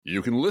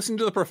You can listen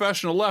to The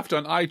Professional Left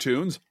on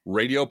iTunes,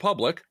 Radio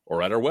Public,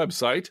 or at our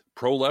website,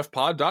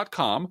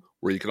 proleftpod.com,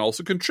 where you can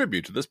also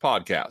contribute to this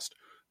podcast.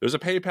 There's a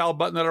PayPal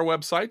button at our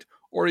website,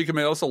 or you can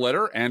mail us a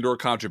letter and or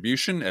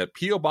contribution at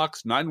P.O.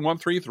 Box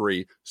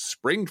 9133,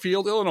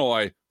 Springfield,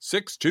 Illinois,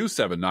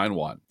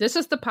 62791. This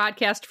is the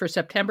podcast for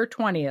September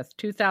 20th,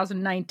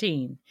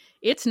 2019.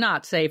 It's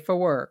not safe for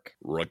work.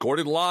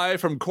 Recorded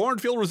live from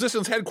Cornfield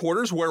Resistance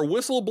Headquarters, where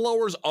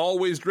whistleblowers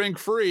always drink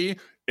free,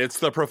 it's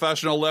The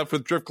Professional Left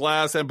with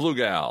Driftglass and Blue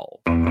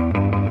Gal.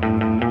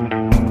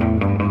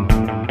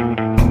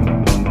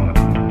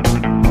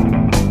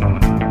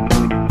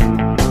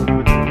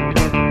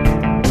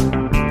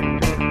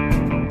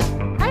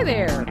 Hi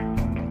there.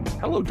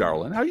 Hello,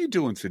 darling. How are you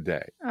doing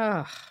today?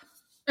 Ugh.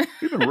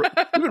 We've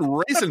been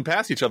racing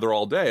past each other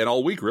all day and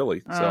all week,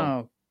 really. So.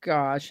 Oh,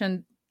 gosh.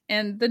 And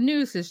the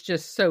news is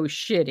just so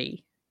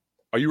shitty.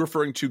 Are you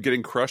referring to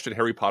getting crushed at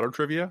Harry Potter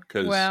trivia?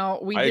 Well,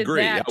 we I did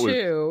agree. that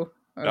too.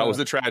 That was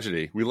a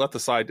tragedy. We are the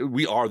side,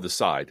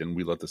 and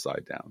we let the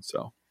side down.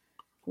 So,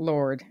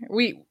 Lord,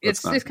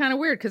 it's kind of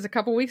weird because a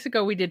couple weeks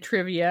ago we did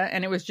trivia,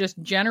 and it was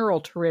just general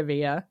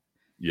trivia.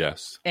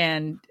 Yes,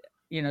 and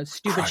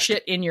stupid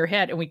shit in your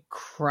head, and we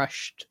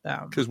crushed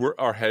them because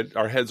our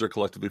heads are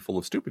collectively full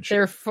of stupid shit.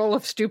 They're full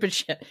of stupid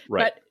shit,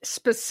 right? But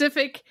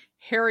specific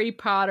Harry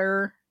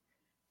Potter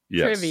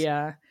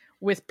trivia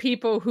with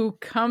people who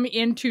come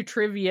into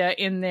trivia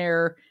in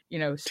their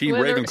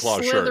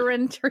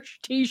Slytherin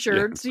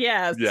t-shirts.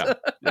 Yes. Yeah.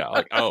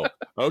 Like, oh,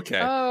 okay.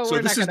 So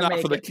this is not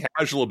for the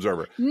casual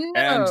observer. No.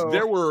 And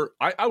there were,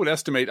 I would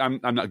estimate, I'm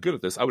not good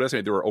at this. I would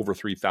estimate there were over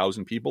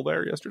 3,000 people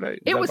there yesterday.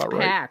 It was packed,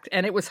 right?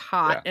 And it was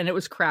hot, and it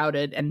was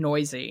crowded and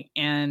noisy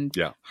and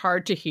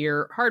hard to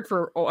hear. Hard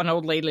for an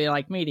old lady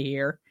like me to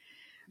hear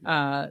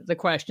the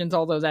questions,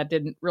 although that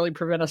didn't really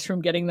prevent us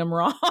from getting them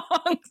wrong.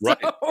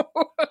 Right.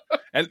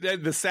 And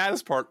the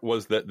saddest part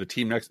was that the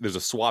team there's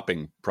a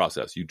swapping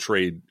process. You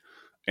trade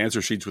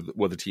answer sheets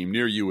with a team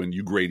near you, and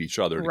you grade each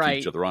other to keep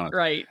each other honest.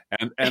 Right.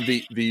 And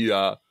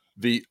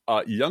the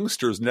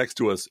youngsters next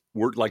to us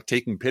were like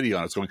taking pity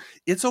on us, going,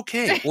 "It's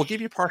okay. We'll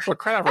give you partial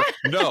credit."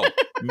 No,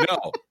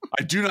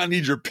 I do not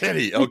need your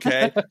pity.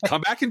 Okay,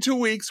 come back in 2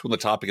 weeks when the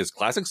topic is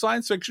classic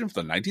science fiction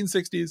from the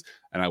 1960s,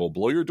 and I will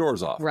blow your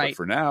doors off. Right. But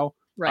for now,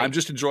 I'm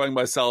just enjoying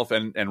myself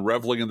and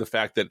reveling in the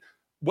fact that.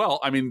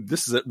 Well, I mean,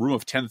 this is a room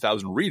of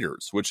 10,000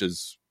 readers, which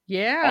is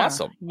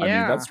awesome. Yeah. I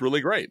mean, that's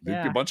really great.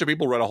 Yeah. A bunch of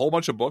people read a whole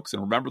bunch of books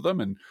and remember them.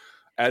 And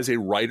as a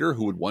writer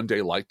who would one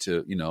day like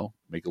to,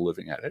 make a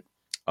living at it,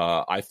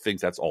 I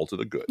think that's all to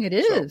the good. It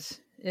is.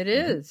 It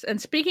is.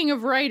 And speaking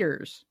of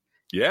writers,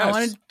 I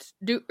wanted to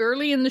do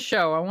early in the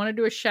show, I want to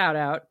do a shout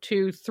out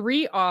to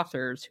 3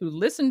 authors who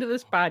listen to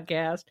this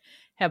podcast,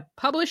 have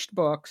published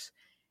books,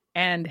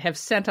 and have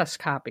sent us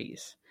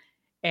copies.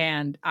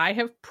 And I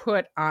have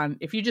put on,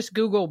 if you just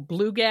Google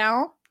Blue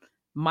Gal,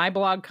 my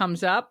blog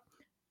comes up.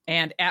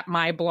 And at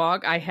my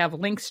blog, I have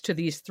links to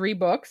these 3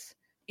 books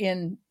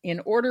in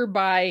order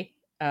by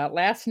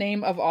last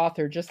name of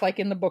author, just like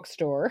in the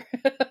bookstore.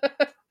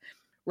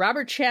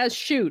 Robert Chaz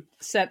Shute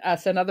sent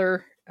us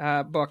another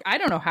book. I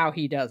don't know how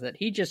he does it.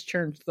 He just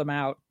churns them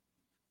out.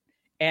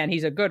 And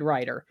he's a good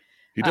writer.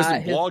 He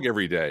doesn't blog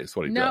every day, is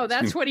what he does. No,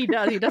 that's what he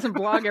does. He doesn't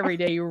blog every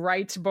day. He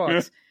writes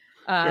books.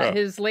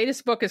 His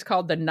latest book is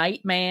called The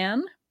Night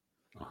Man.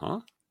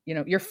 Uh-huh.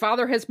 Your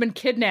father has been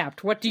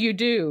kidnapped. What do you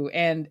do?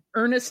 And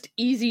Ernest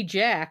Easy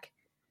Jack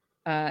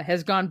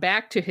has gone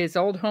back to his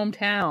old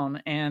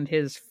hometown, and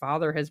his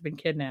father has been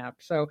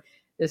kidnapped. So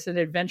it's an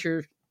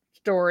adventure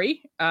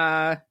story,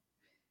 and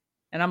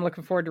I'm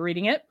looking forward to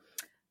reading it.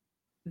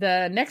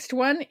 The next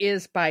one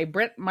is by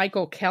Brent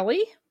Michael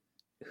Kelly,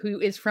 who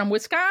is from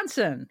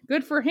Wisconsin.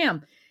 Good for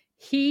him.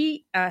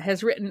 He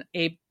has written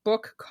a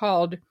book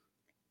called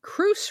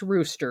Cruise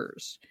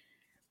Roosters,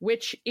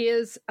 which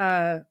is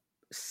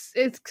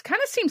it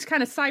kind of seems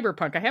kind of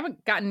cyberpunk. I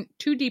haven't gotten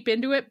too deep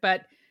into it,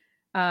 but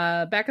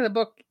back of the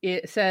book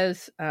it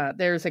says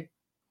there's a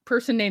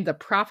person named the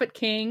Prophet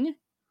King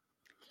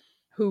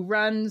who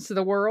runs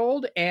the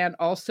world and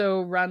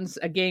also runs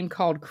a game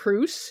called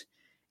Cruise.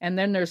 And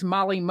then there's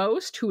Molly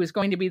Most, who is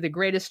going to be the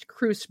greatest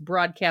Cruise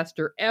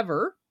broadcaster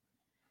ever.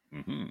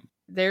 Mm-hmm.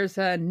 There's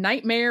a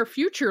nightmare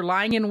future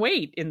lying in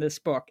wait in this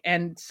book.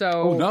 And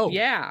so,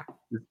 yeah.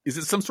 Is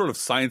it some sort of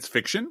science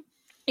fiction?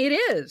 It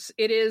is.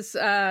 It is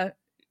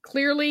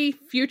clearly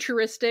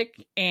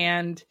futuristic,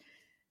 and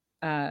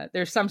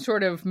there's some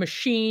sort of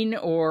machine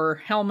or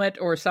helmet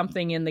or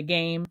something in the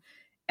game.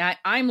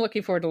 I'm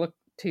looking forward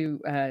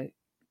to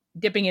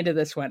dipping into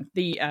this one.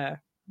 The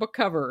book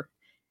cover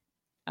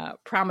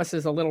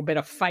promises a little bit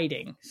of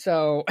fighting,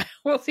 so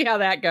we'll see how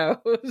that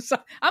goes.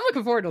 I'm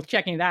looking forward to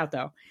checking it out,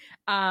 though.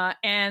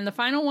 And the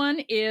final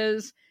one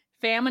is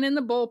Famine in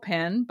the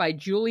Bullpen by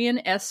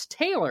Julian S.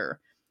 Taylor,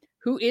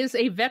 who is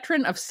a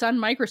veteran of Sun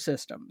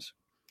Microsystems.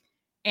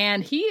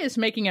 And he is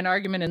making an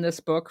argument in this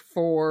book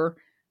for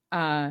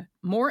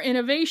more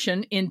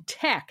innovation in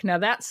tech. Now,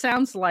 that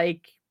sounds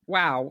like,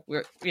 wow,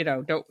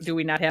 do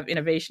we not have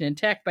innovation in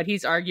tech? But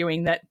he's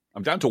arguing that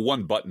I'm down to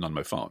one button on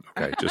my phone.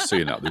 Okay, just so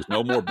you know, there's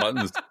no more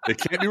buttons. They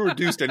can't be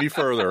reduced any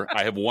further.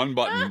 I have one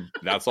button.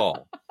 That's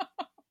all.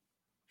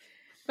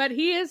 But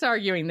he is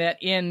arguing that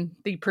in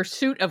the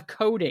pursuit of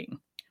coding,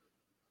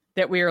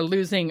 that we are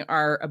losing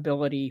our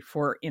ability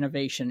for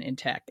innovation in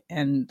tech.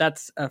 And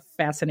that's a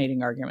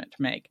fascinating argument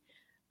to make.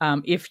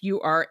 If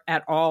you are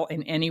at all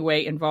in any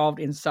way involved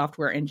in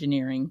software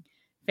engineering,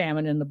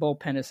 Famine in the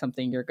Bullpen is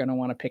something you're going to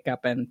want to pick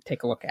up and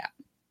take a look at.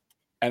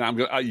 And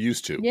I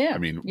used to. Yeah. I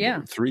mean,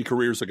 3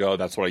 careers ago,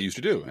 that's what I used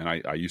to do. And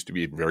I used to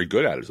be very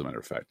good at it, as a matter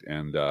of fact.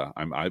 And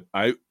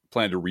I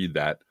plan to read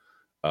that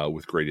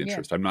with great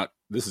interest. Yeah.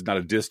 This is not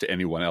a diss to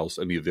anyone else,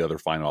 any of the other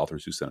fine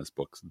authors who sent us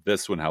books.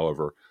 This one,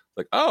 however,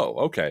 like,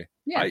 oh, okay.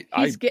 Yeah,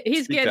 he's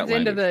getting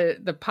into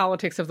the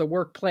politics of the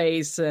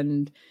workplace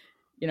and,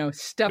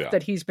 stuff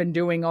that he's been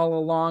doing all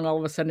along. All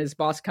of a sudden his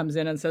boss comes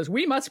in and says,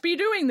 we must be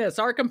doing this.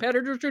 Our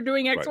competitors are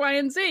doing X, Y,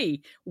 and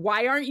Z.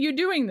 Why aren't you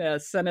doing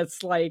this? And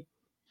it's like,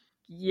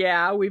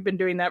 yeah, we've been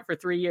doing that for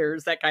 3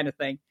 years, that kind of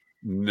thing.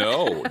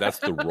 No, that's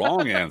the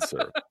wrong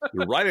answer.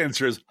 The right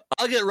answer is,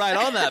 I'll get right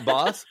on that,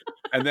 boss.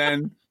 And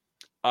then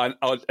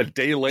a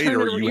day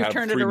later, you have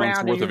 3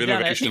 months worth of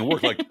innovation and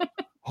work. Like,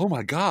 oh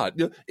my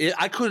God,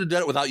 I couldn't have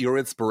done it without your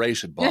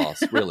inspiration,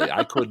 boss. Really,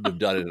 I couldn't have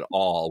done it at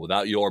all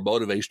without your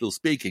motivational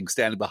speaking,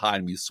 standing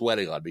behind me,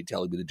 sweating on me,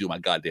 telling me to do my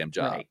goddamn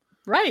job.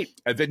 Right.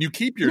 And then you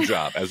keep your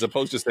job as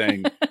opposed to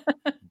saying,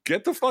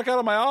 get the fuck out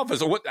of my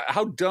office. Or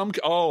how dumb.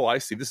 Oh, I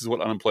see. This is what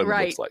unemployment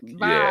looks like.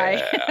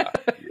 Bye. Yeah.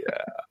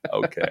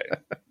 Okay.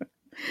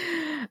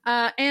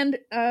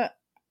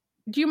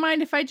 Do you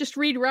mind if I just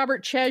read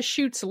Robert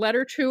Chashute's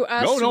letter to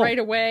us right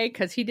away?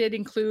 Because he did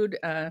include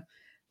a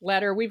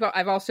letter.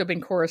 I've also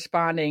been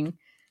corresponding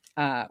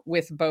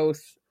with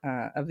both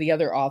of the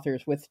other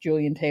authors, with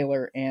Julian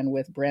Taylor and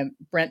with Brent.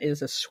 Brent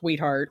is a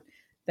sweetheart.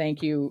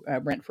 Thank you,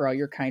 Brent, for all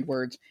your kind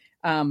words.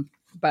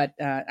 But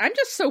I'm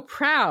just so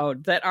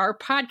proud that our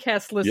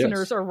podcast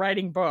listeners are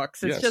writing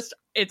books.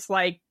 It's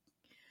like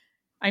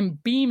I'm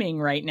beaming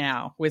right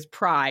now with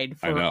pride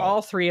for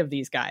all 3 of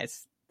these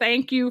guys.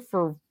 Thank you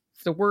for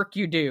the work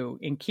you do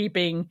in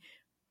keeping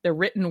the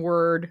written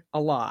word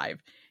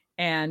alive.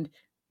 And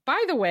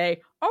by the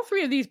way, all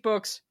 3 of these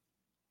books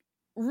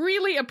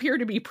really appear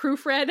to be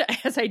proofread.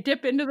 As I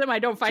dip into them, I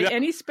don't find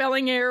any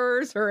spelling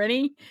errors or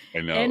any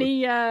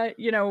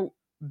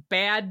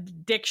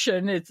bad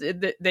diction.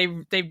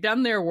 They've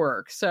done their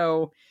work.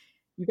 So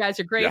you guys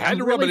are great.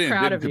 I'm really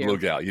proud of you.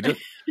 Look out. You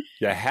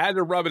had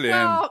to rub it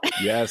in.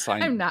 Yes,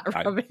 I'm not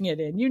rubbing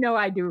it in.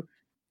 I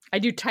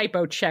do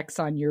typo checks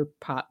on your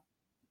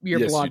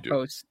blog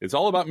posts. It's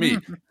all about me.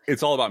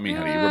 It's all about me,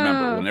 honey.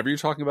 Remember, whenever you're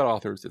talking about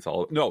authors, it's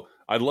all. No,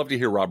 I'd love to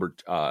hear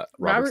Robert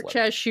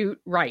Chashute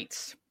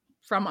writes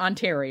from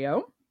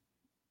Ontario.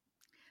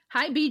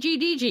 Hi,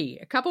 BGDG.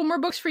 A couple more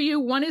books for you.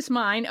 One is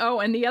mine. Oh,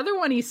 and the other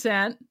one he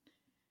sent,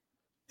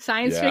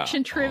 science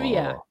fiction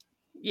trivia. Oh.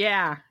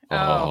 Yeah.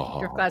 Oh,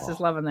 your class is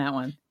loving that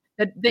one.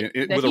 With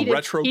a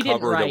retro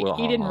cover.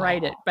 He didn't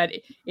write it, but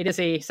it is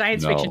a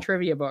science fiction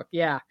trivia book.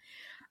 Yeah.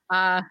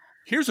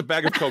 Here's a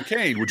bag of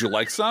cocaine. Would you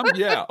like some?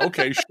 Yeah.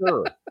 Okay,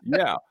 sure.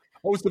 Yeah.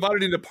 Oh, it's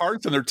divided into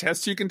parts and there are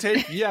tests you can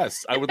take?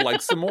 Yes, I would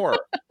like some more.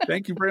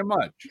 Thank you very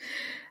much.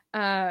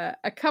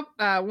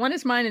 One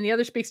is mine and the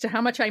other speaks to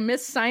how much I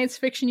miss Science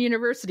Fiction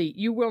University.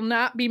 You will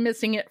not be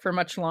missing it for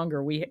much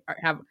longer. We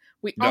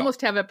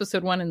almost have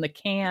episode 1 in the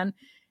can,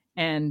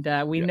 and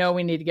we know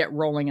we need to get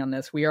rolling on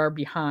this. We are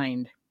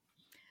behind.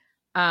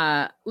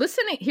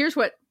 Here's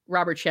what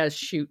Robert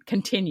Chashute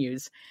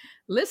continues.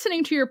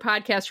 Listening to your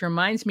podcast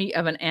reminds me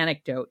of an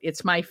anecdote.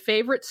 It's my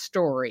favorite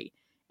story,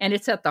 and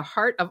it's at the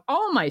heart of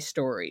all my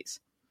stories.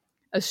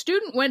 A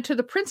student went to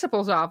the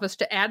principal's office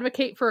to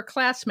advocate for a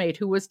classmate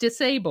who was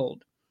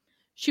disabled.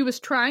 She was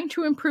trying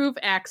to improve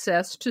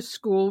access to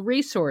school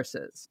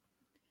resources.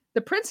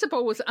 The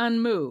principal was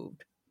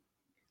unmoved.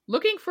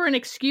 Looking for an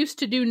excuse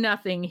to do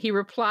nothing, he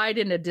replied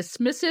in a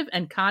dismissive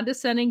and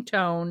condescending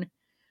tone,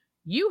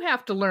 "You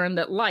have to learn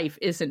that life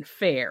isn't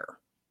fair."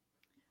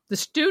 The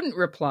student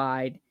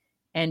replied,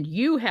 "And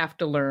you have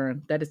to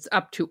learn that it's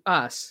up to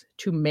us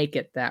to make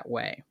it that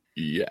way."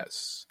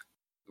 Yes.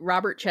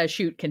 Robert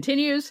Chashute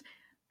continues,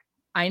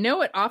 I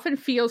know it often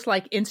feels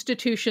like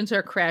institutions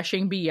are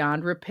crashing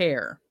beyond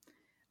repair.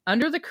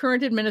 Under the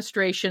current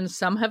administration,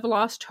 some have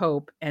lost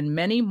hope, and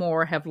many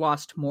more have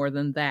lost more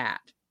than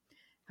that.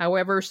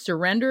 However,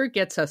 surrender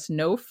gets us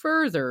no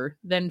further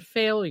than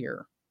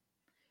failure.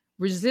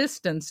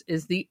 Resistance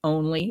is the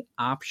only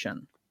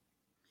option.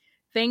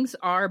 Things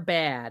are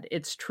bad,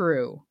 it's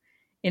true.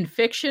 In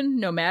fiction,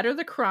 no matter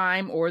the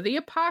crime or the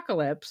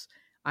apocalypse,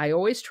 I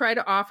always try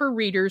to offer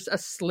readers a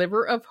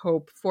sliver of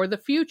hope for the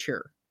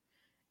future.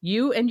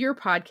 You and your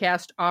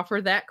podcast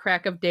offer that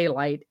crack of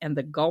daylight and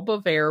the gulp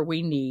of air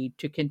we need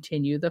to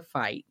continue the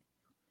fight.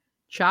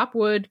 Chop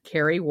wood,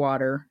 carry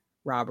water,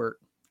 Robert.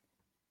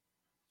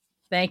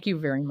 Thank you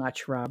very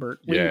much, Robert.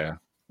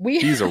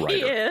 He's a writer.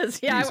 He is.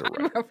 Yeah.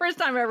 First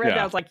time I read that,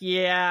 I was like,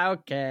 yeah,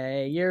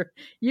 okay. You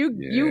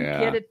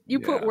get it. You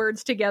put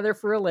words together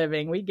for a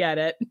living. We get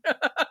it.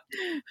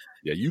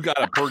 Yeah, you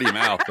got a pretty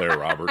mouth there,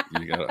 Robert.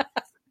 You got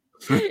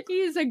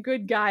He's a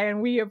good guy,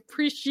 and we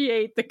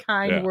appreciate the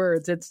kind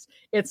words.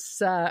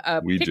 It's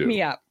a We pick do.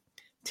 me up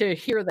to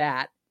hear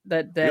that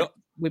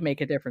we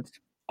make a difference.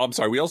 I'm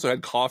sorry. We also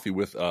had coffee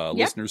with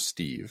listener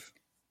Steve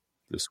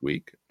this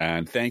week,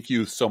 and thank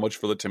you so much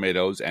for the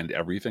tomatoes and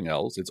everything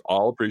else. It's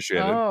all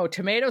appreciated. Oh,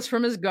 tomatoes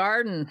from his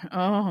garden.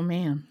 Oh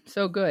man,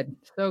 so good,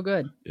 so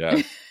good.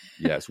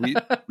 Yes. We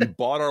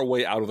bought our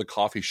way out of the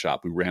coffee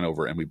shop. We ran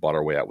over and we bought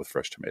our way out with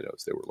fresh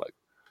tomatoes.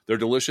 They're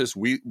delicious.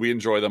 We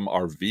enjoy them.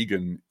 Our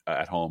vegan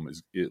at home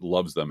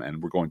loves them,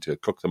 and we're going to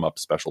cook them up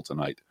special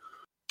tonight.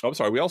 Oh, I'm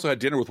sorry. We also had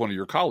dinner with one of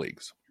your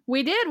colleagues.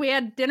 We did. We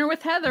had dinner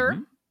with Heather.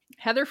 Mm-hmm.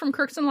 Heather from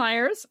Crooks and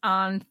Liars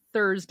on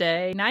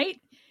Thursday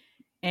night.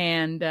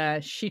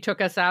 And she took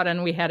us out,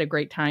 and we had a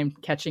great time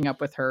catching up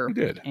with her. We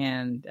did.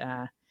 And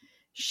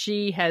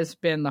she has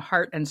been the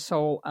heart and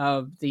soul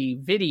of the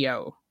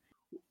video.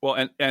 Well,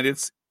 and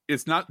it's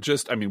not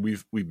just, I mean,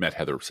 we've met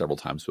Heather several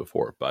times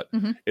before, but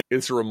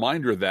it's a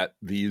reminder that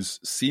these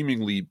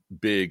seemingly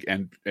big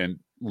and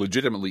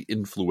legitimately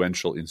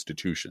influential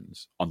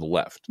institutions on the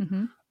left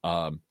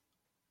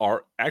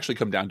are actually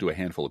come down to a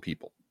handful of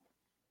people.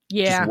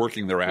 Yeah. Just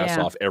working their ass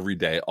off every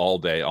day, all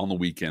day, on the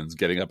weekends,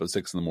 getting up at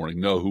 6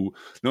 a.m,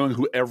 knowing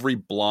who every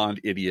blonde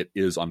idiot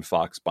is on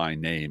Fox by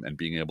name, and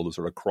being able to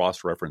sort of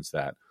cross-reference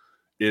that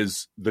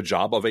is the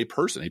job of a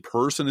person. A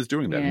person is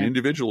doing that. An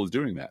individual is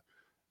doing that.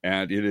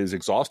 And it is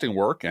exhausting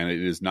work, and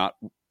it is not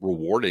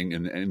rewarding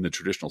in the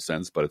traditional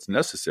sense, but it's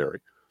necessary.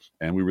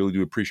 And we really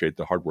do appreciate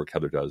the hard work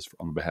Heather does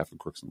on behalf of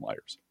Crooks and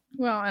Liars.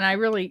 Well, and I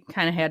really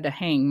kind of had to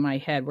hang my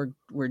head.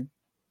 We're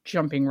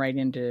jumping right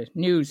into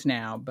news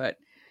now, but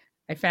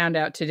I found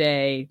out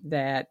today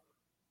that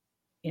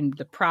in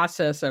the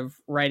process of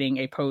writing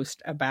a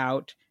post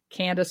about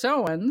Candace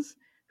Owens,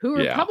 who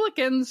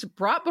Republicans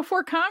brought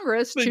before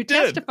Congress to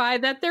testify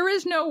that there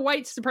is no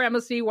white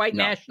supremacy, white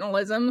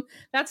nationalism.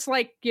 That's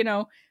like,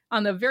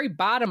 on the very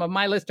bottom of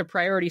my list of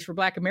priorities for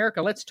Black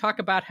America. Let's talk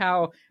about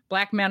how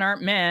Black men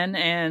aren't men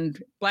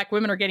and Black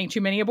women are getting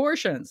too many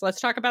abortions.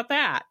 Let's talk about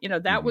that.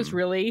 That was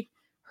really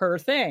her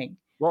thing.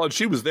 Well, and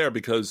she was there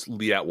because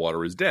Lee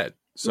Atwater is dead.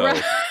 So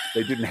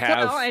they didn't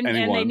have anyone.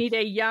 And they need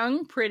a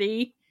young,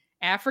 pretty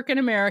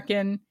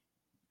African-American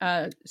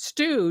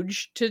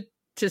stooge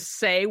to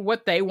say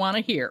what they want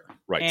to hear.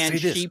 Right. And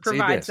she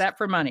provides that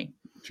for money.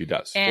 She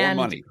does. And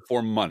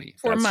for money.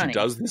 She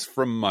does this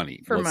for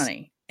money.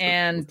 Money.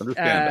 And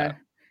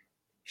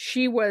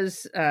she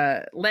was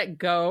let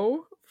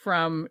go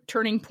from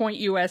Turning Point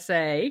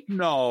USA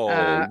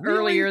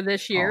earlier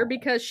this year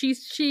because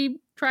she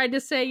tried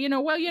to say,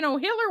 Hitler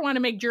wanted to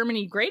make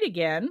Germany great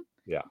again.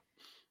 Yeah.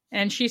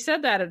 And she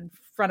said that in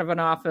front of an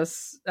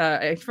audience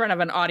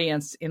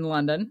in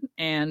London,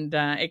 and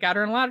it got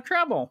her in a lot of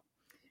trouble.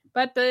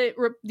 But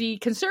the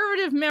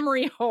conservative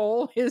memory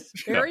hole is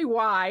very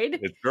wide.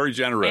 It's very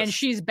generous. And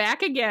she's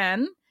back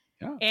again.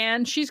 Yeah.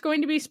 And she's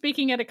going to be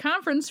speaking at a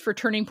conference for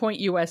Turning Point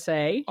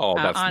USA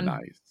on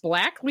nice.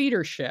 Black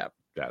leadership.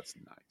 That's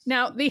nice.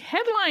 Now, the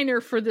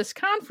headliner for this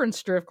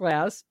conference,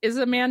 Driftglass, is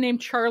a man named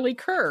Charlie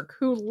Kirk,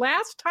 who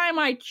last time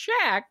I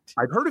checked...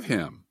 I've heard of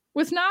him.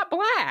 Was not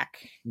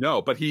Black.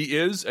 No, but he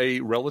is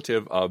a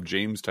relative of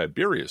James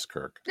Tiberius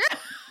Kirk.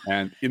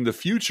 And in the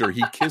future,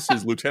 he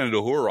kisses Lieutenant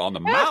Uhura on the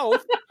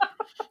mouth.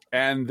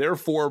 And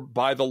therefore,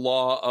 by the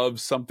law of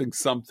something,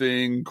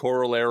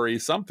 corollary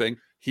something,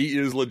 he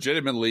is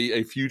legitimately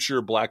a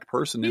future Black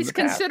person in the past.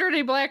 He's considered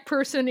a Black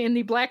person in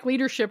the Black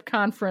Leadership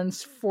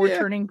Conference for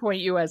Turning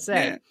Point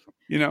USA.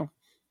 Yeah.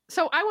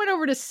 So I went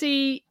over to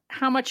see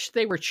how much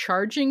they were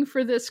charging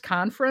for this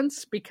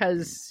conference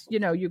because,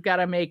 you've got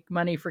to make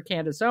money for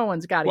Candace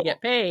Owens, got to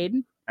get paid.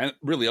 And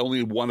really,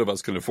 only one of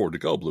us can afford to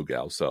go, Blue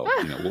Gal. So,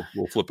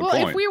 we'll flip a coin.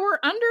 Well, if we were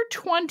under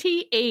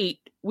 28,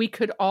 we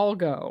could all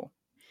go.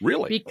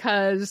 Really?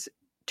 Because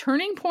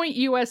Turning Point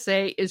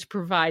USA is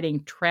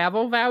providing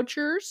travel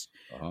vouchers,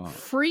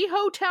 free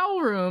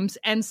hotel rooms,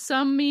 and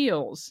some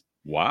meals.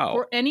 Wow.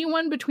 For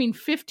anyone between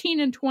 15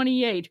 and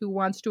 28 who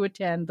wants to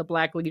attend the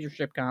Black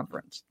Leadership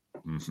Conference.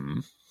 Mm-hmm.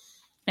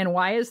 And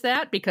why is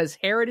that? Because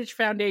Heritage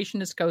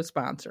Foundation is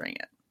co-sponsoring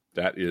it.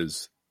 That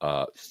is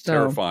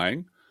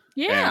terrifying.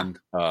 Yeah.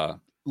 And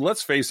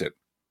let's face it.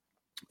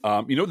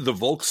 The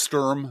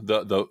Volkssturm,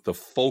 the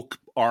folk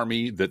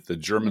army that the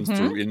Germans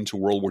threw into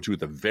World War II at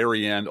the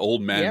very end,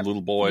 old men,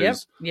 little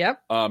boys.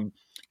 Yep.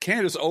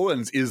 Candace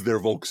Owens is their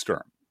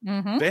Volkssturm.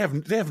 Mm-hmm.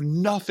 They have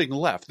nothing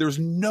left. There's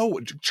no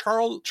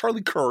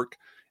Charlie Kirk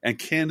and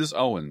Candace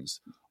Owens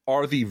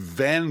are the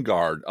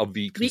vanguard of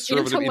the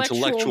conservative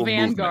intellectual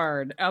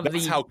vanguard movement. Of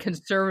the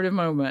conservative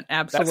movement.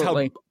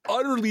 Absolutely. That's how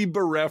utterly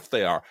bereft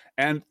they are.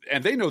 And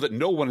they know that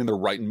no one in their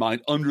right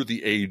mind under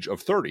the age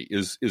of 30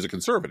 is a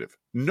conservative.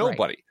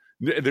 Nobody.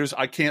 Right.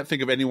 I can't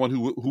think of anyone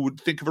who would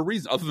think of a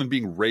reason other than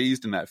being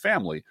raised in that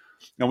family.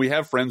 Now, we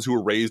have friends who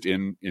were raised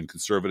in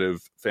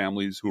conservative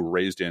families, who were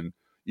raised in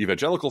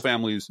evangelical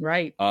families,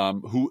 right?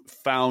 Who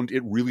found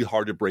it really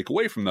hard to break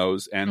away from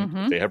those,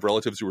 and they have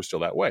relatives who are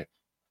still that way.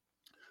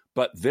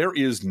 But there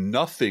is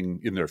nothing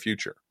in their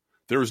future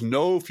There is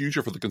no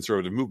future for the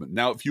conservative movement.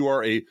 Now, if you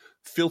are a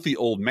filthy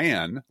old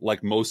man,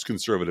 like most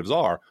conservatives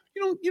are,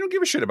 you don't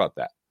give a shit about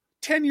that.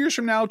 10 years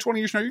from now, 20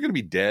 years from now, you're going to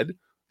be dead.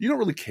 You don't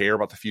really care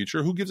about the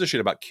future. Who gives a shit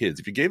about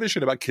kids? If you gave a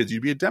shit about kids,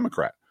 you'd be a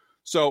Democrat.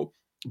 So,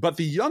 but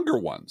the younger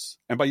ones,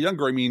 and by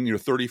younger, I mean,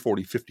 30,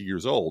 40, 50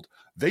 years old,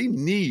 they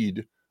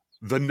need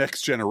the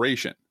next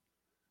generation.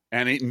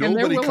 And ain't nobody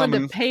they're willing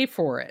coming to pay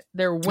for it.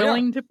 They're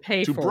willing to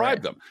pay to for bribe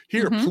it. them.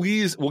 Here,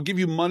 please, we'll give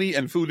you money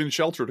and food and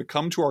shelter to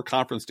come to our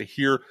conference to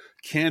hear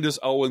Candace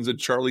Owens and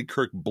Charlie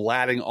Kirk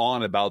blatting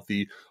on about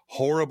the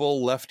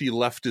horrible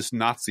leftist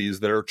Nazis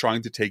that are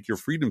trying to take your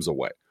freedoms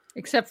away.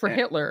 Except for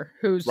Hitler,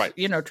 who's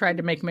tried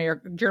to make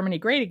Germany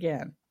great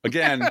again.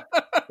 Again,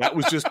 that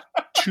was just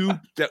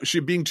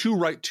being too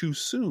right too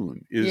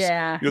soon. They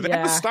have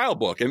a style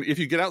book, and if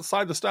you get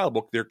outside the style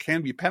book, there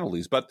can be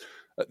penalties, but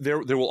they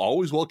will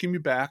always welcome you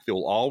back. They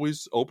will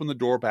always open the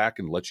door back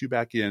and let you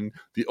back in.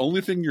 The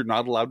only thing you're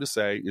not allowed to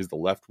say is the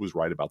left was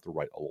right about the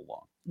right all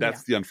along.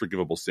 That's the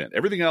unforgivable sin.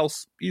 Everything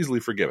else,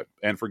 easily forgiven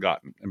and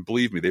forgotten. And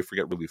believe me, they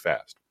forget really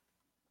fast.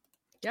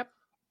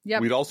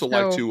 Yep. We'd also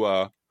like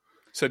to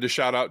send a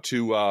shout out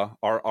to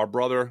our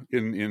brother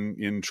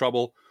in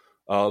trouble.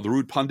 The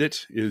Rude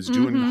Pundit is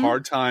doing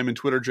hard time in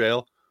Twitter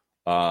jail.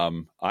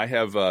 I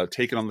have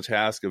taken on the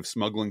task of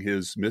smuggling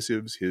his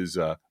missives, his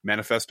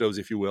manifestos,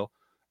 if you will,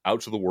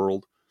 out to the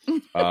world.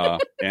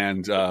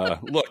 And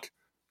look,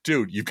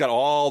 dude, you've got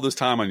all this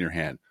time on your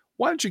hand.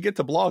 Why don't you get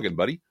to blogging,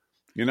 buddy?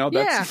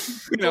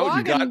 That's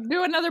blog and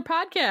do another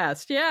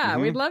podcast. Yeah,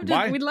 we'd love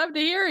to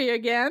hear you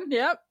again.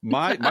 Yep.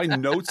 My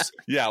notes.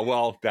 Yeah,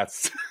 well,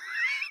 that's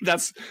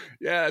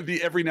the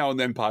every now and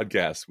then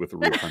podcast with the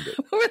Rude Pundit.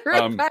 With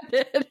Rude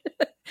Pundit.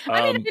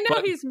 I mean,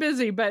 he's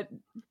busy, but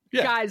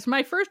guys,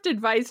 my first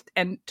advice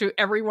to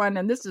everyone,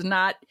 and this is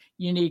not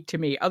unique to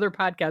me, other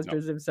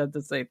podcasters have said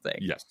the same thing.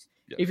 Yes.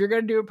 If you're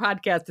going to do a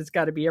podcast, it's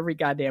got to be every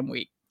goddamn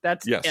week.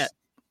 That's it.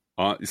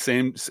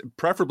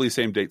 Preferably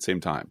same date,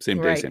 same time,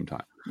 same day, same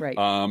time. Right.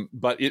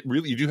 But it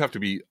really, you do have to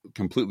be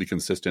completely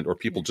consistent, or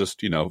people just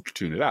tune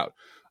it out.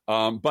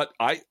 But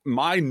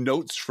my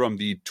notes from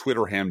the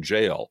Twitter ham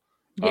jail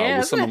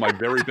was some of my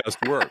very best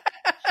work.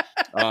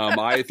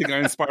 I think I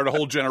inspired a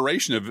whole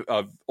generation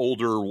of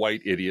older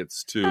white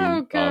idiots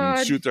to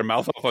shoot their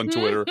mouth off on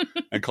Twitter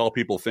and call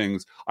people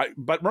things.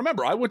 But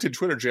remember, I went to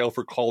Twitter jail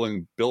for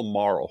calling Bill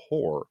Maher a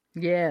whore.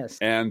 Yes,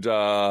 and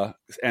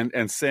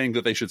saying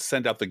that they should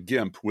send out the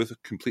GIMP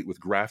complete with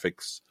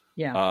graphics.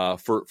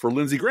 For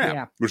Lindsey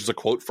Graham, which is a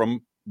quote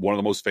from one of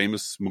the most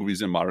famous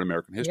movies in modern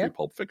American history,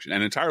 Pulp Fiction,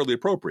 and entirely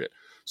appropriate.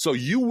 So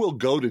you will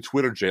go to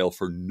Twitter jail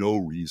for no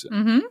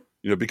reason,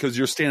 because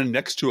you're standing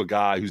next to a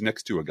guy who's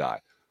next to a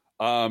guy.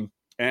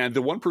 And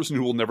the one person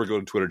who will never go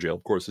to Twitter jail,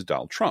 of course, is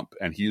Donald Trump.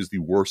 And he is the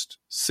worst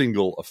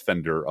single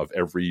offender of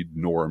every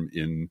norm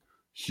in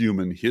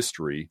human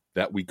history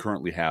that we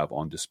currently have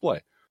on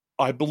display.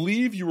 I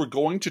believe you were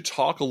going to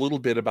talk a little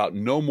bit about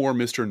No More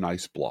Mr.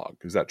 Nice blog.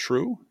 Is that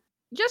true?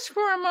 Just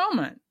for a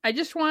moment. I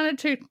just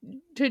wanted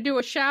to do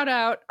a shout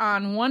out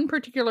on one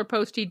particular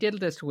post he did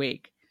this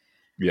week.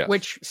 Yes.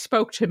 Which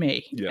spoke to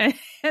me. Yeah.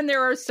 And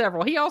there are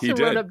several. He also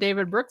wrote up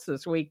David Brooks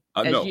this week,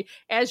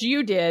 as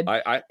you did.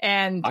 I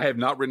have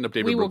not written up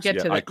David Brooks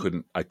yet. I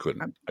couldn't.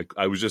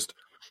 I was just...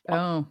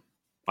 Oh,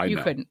 you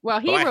know. Couldn't.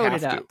 Well, he wrote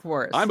it up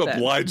for us. I'm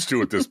obliged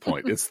to at this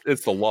point.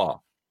 It's the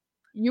law.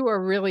 You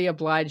are really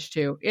obliged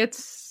to.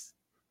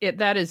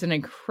 That is an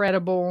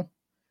incredible...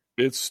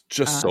 It's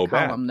just so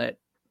column bad.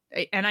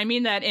 And I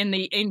mean that in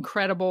the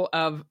incredible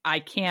of I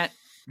can't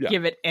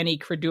give it any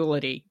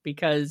credulity,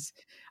 because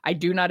I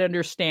do not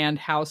understand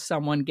how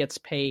someone gets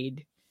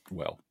paid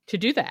to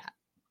do that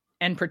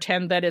and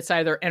pretend that it's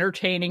either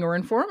entertaining or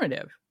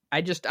informative.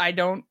 I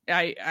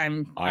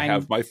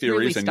have my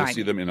theories, and you'll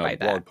see them in a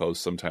blog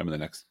post sometime in the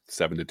next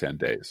 7 to 10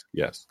 days.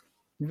 Yes.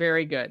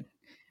 Very good.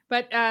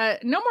 But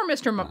No More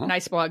Mr.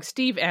 Nice blog,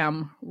 Steve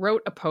M.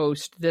 wrote a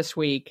post this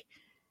week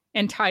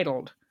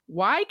entitled,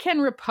 "Why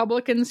Can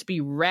Republicans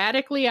Be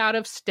Radically Out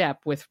of Step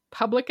with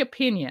Public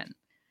Opinion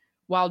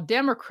while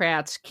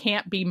Democrats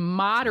can't be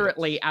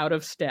moderately out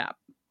of step?"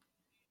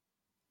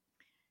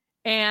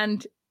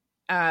 And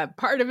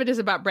part of it is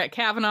about Brett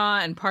Kavanaugh,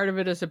 and part of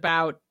it is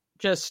about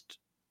just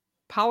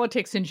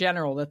politics in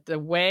general, that the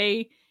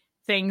way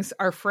things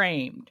are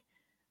framed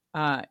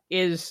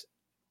is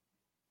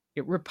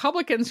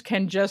Republicans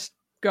can just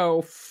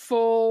go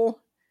full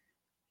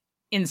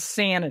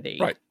insanity.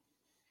 Right.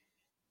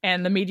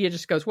 And the media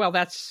just goes, well,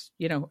 that's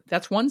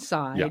one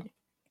side. Yeah.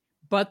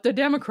 But the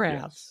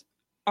Democrats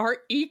are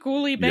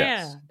equally bad.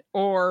 Yes.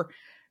 Or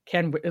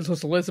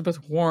is Elizabeth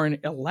Warren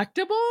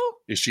electable?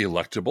 Is she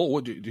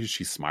electable? Is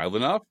she smile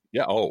enough?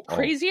 Yeah.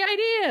 Crazy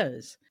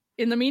ideas.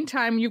 In the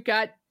meantime, you've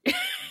got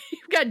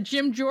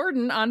Jim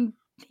Jordan on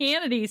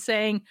Hannity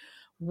saying,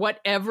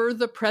 whatever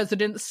the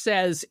president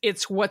says,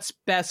 it's what's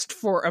best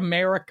for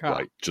America.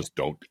 Right. Just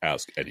don't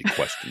ask any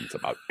questions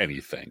about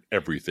anything.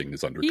 Everything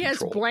is under control. He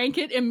has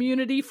blanket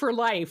immunity for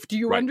life. Do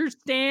you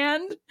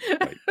understand?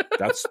 Right.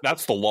 That's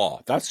the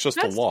law. That's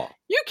the law.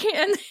 You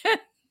can.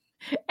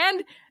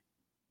 And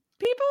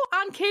people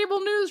on cable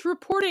news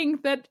reporting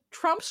that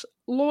Trump's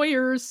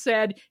lawyers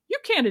said, you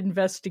can't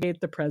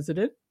investigate the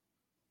president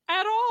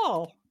at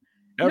all.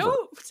 Ever.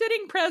 No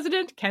sitting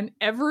president can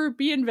ever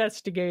be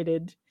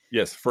investigated.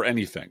 Yes, for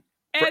anything.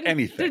 For And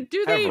anything.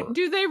 do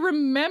they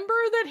remember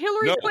that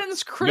Hillary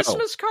Clinton's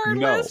Christmas card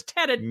list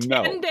had a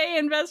 10-day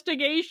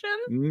investigation?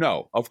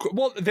 No, of course.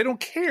 Well, they don't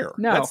care.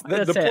 No, that's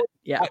the it. point.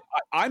 Yeah,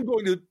 I'm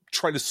going to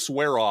try to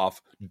swear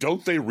off.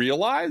 Don't they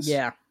realize?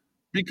 Yeah,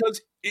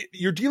 because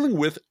you're dealing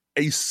with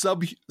a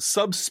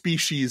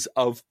subspecies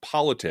of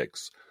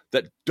politics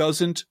that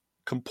doesn't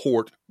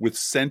comport with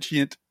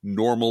sentient,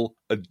 normal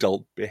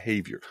adult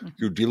behavior. Mm-hmm.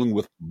 You're dealing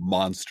with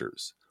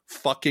monsters.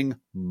 Fucking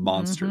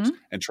monsters,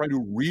 and trying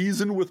to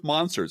reason with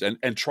monsters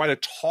and try to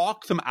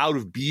talk them out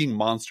of being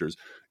monsters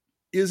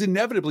is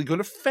inevitably going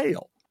to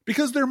fail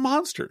because they're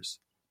monsters.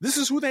 This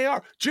is who they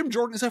are. Jim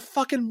Jordan is a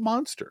fucking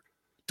monster.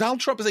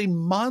 Donald Trump is a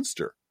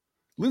monster.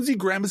 Lindsey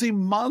Graham is a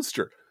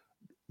monster.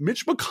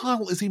 Mitch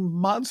McConnell is a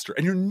monster.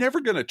 And you're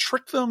never going to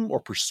trick them or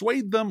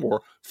persuade them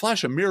or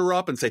flash a mirror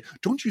up and say,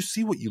 don't you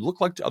see what you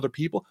look like to other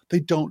people?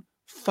 They don't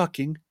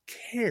fucking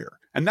care.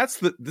 And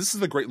this is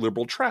the great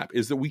liberal trap,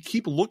 is that we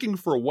keep looking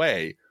for a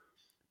way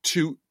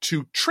to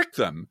trick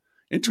them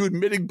into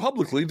admitting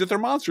publicly that they're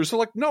monsters. So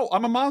like, no,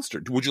 I'm a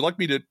monster. Would you like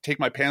me to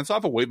take my pants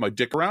off and wave my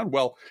dick around?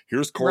 Well,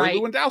 here's Corey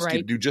Lewandowski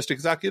to do just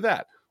exactly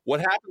that. What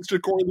happens to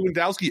Corey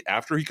Lewandowski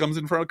after he comes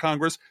in front of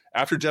Congress,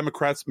 after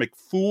Democrats make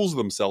fools of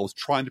themselves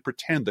trying to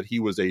pretend that he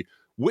was a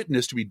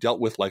witness to be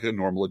dealt with like a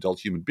normal adult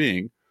human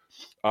being,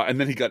 and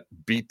then he got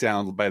beat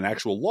down by an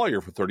actual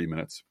lawyer for 30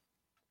 minutes.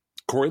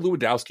 Corey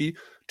Lewandowski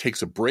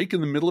takes a break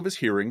in the middle of his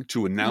hearing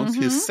to announce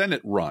his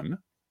Senate run,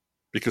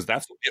 because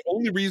that's the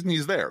only reason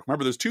he's there.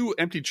 Remember, there's 2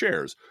 empty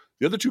chairs.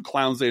 The other 2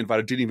 clowns they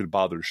invited didn't even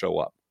bother to show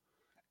up.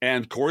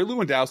 And Corey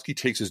Lewandowski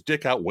takes his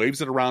dick out,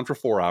 waves it around for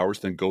 4 hours,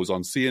 then goes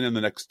on CNN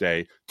the next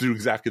day to do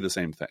exactly the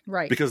same thing.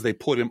 Right. Because they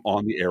put him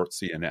on the air at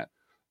CNN.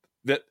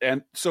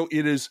 And so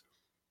it is,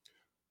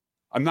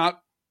 I'm not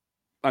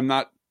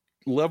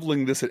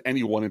leveling this at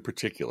anyone in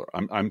particular.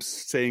 I'm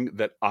saying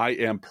that I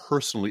am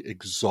personally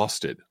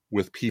exhausted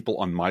with people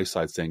on my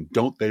side saying,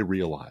 don't they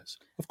realize?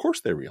 Of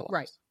course they realize.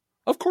 Right.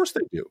 Of course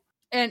they do.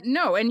 And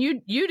no, and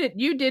you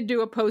did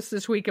do a post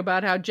this week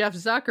about how Jeff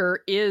Zucker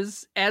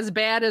is as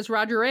bad as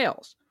Roger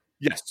Ailes.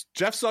 Yes.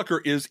 Jeff Zucker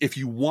is, if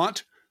you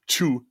want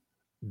to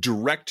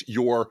direct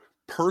your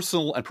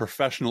personal and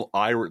professional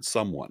ire at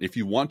someone, if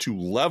you want to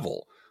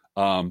level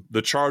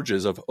the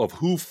charges of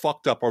who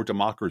fucked up our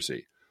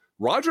democracy,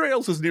 Roger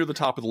Ailes is near the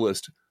top of the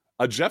list.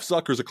 Jeff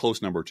Zucker is a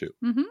close number 2.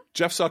 Mm-hmm.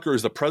 Jeff Zucker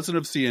is the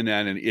president of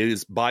CNN, and it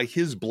is by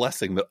his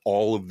blessing that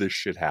all of this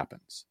shit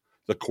happens.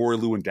 The Corey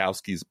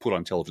Lewandowski is put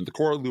on television. The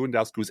Corey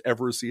Lewandowski was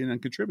ever a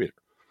CNN contributor.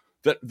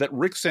 That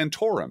Rick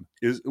Santorum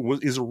is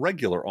a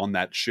regular on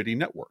that shitty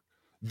network.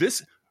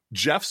 This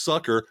Jeff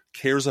Zucker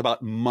cares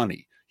about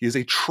money. He is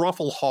a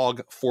truffle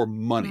hog for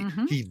money.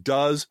 Mm-hmm. He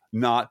does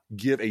not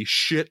give a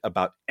shit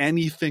about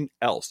anything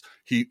else.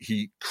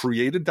 He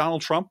created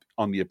Donald Trump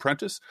on The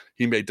Apprentice.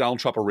 He made Donald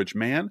Trump a rich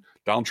man.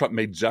 Donald Trump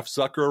made Jeff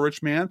Zucker a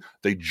rich man.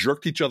 They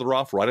jerked each other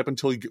off right up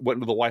until he went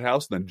into the White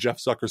House. And then Jeff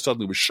Zucker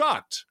suddenly was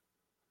shocked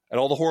at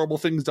all the horrible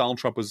things Donald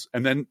Trump was,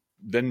 and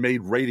then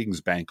made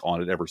ratings bank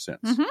on it ever since.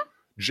 Mm-hmm.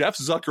 Jeff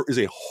Zucker is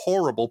a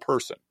horrible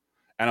person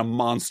and a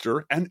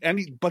monster,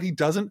 but he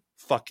doesn't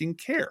fucking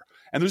care.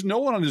 And there's no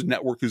one on his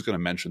network who's going to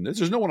mention this.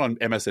 There's no one on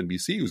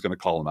MSNBC who's going to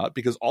call him out,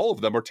 because all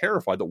of them are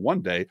terrified that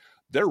one day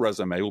their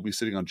resume will be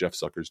sitting on Jeff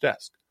Zucker's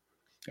desk.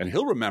 And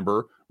he'll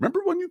remember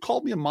when you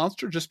called me a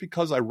monster just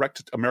because I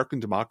wrecked American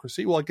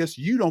democracy? Well, I guess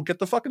you don't get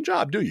the fucking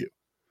job, do you?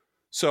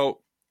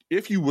 So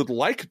if you would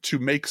like to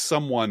make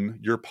someone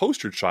your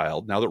poster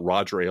child, now that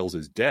Roger Ailes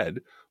is dead,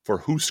 for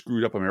who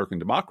screwed up American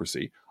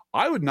democracy,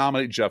 I would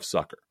nominate Jeff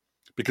Zucker.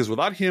 Because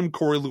without him,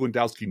 Corey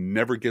Lewandowski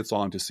never gets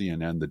on to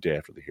CNN the day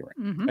after the hearing.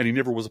 Mm-hmm. And he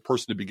never was a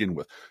person to begin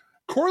with.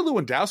 Corey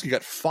Lewandowski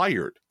got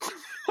fired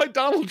by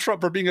Donald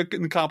Trump for being an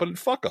incompetent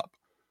fuck-up.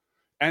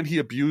 And he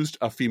abused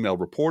a female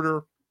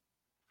reporter.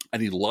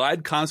 And he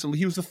lied constantly.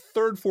 He was a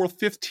 3rd, 4th,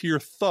 5th tier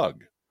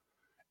thug.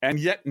 And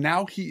yet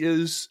now he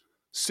is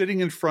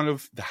sitting in front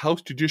of the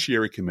House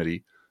Judiciary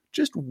Committee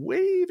just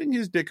waving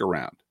his dick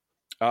around.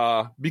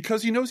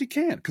 Because he knows he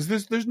can. Because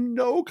there's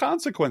no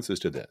consequences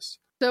to this.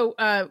 So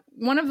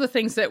one of the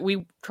things that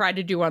we try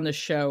to do on this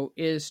show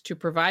is to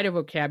provide a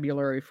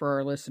vocabulary for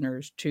our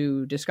listeners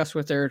to discuss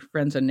with their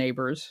friends and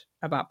neighbors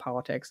about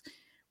politics.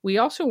 We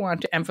also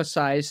want to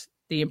emphasize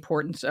the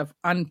importance of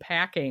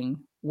unpacking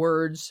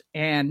words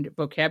and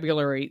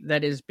vocabulary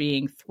that is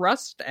being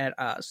thrust at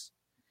us,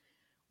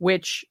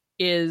 which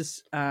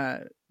is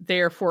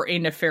there for a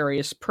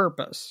nefarious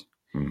purpose.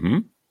 Mm-hmm.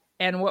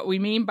 And what we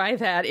mean by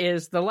that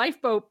is the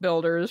lifeboat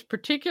builders,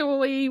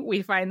 particularly,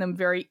 we find them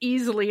very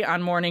easily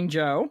on Morning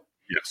Joe.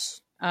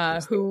 Yes.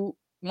 Who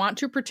want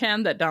to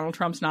pretend that Donald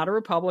Trump's not a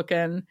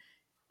Republican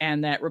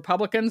and that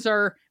Republicans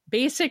are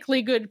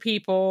basically good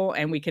people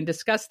and we can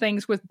discuss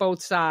things with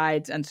both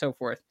sides and so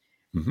forth.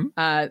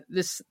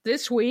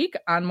 This week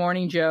on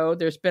Morning Joe,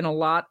 there's been a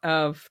lot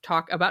of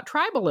talk about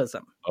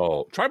tribalism.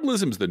 Oh,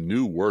 tribalism is the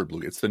new word,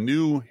 Blue. It's the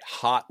new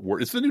hot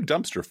word. It's the new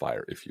dumpster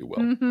fire, if you will.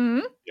 Mm-hmm.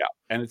 Yeah,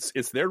 and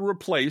it's there to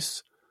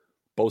replace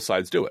both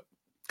sides do it,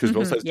 because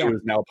both sides do it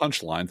is now a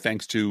punchline,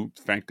 thanks to,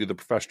 frankly, the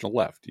professional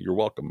left. You're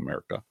welcome,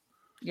 America.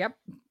 Yep,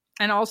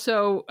 and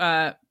also,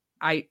 I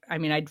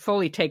mean, I'd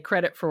fully take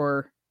credit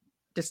for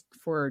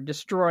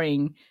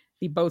destroying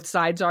the both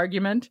sides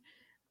argument.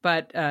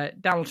 But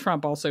Donald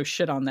Trump also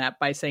shit on that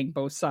by saying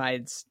both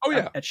sides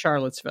at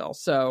Charlottesville.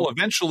 So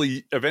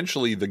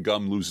eventually the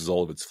gum loses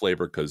all of its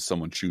flavor because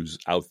someone chews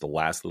out the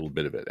last little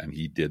bit of it, and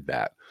he did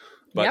that.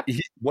 But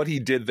what he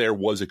did there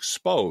was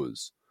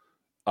expose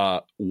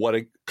what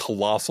a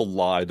colossal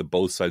lie the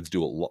both sides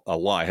do a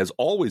lie has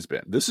always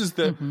been. This is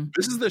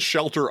the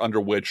shelter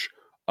under which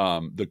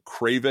the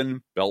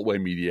craven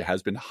Beltway media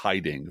has been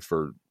hiding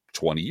for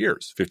 20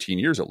 years, 15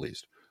 years at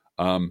least.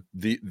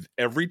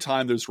 Every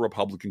time there's a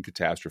Republican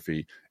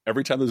catastrophe,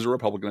 every time there's a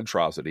Republican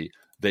atrocity,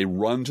 they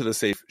run to the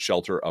safe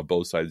shelter of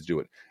both sides do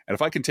it. And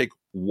if I can take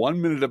 1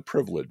 minute of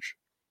privilege,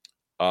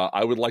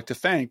 I would like to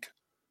thank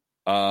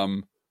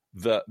the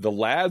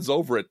lads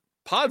over at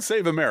Pod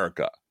Save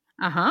America.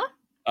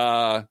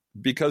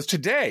 Because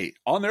today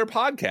on their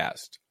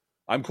podcast,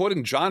 I'm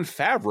quoting Jon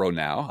Favreau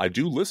now. I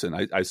do listen.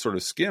 I sort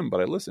of skim,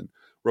 but I listen.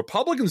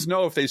 Republicans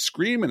know if they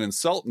scream and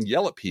insult and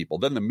yell at people,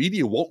 then the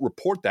media won't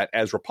report that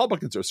as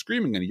Republicans are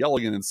screaming and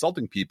yelling and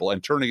insulting people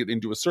and turning it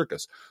into a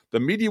circus.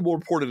 The media will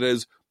report it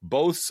as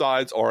both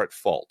sides are at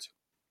fault.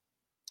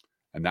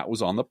 And that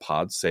was on the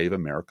Pod Save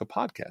America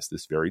podcast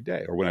this very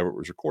day, or whenever it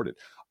was recorded.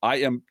 I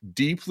am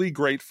deeply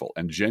grateful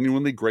and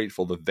genuinely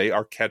grateful that they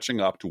are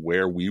catching up to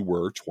where we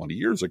were 20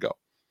 years ago.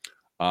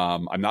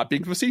 I'm not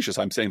being facetious.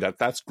 I'm saying that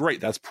that's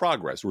great. That's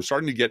progress. We're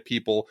starting to get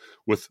people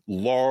with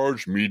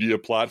large media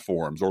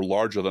platforms or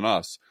larger than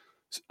us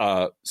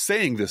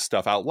saying this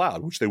stuff out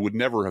loud, which they would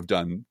never have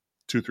done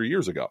 2-3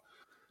 years ago.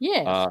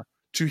 Yes.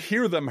 To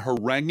hear them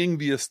haranguing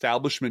the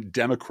establishment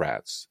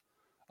Democrats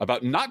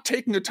about not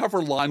taking a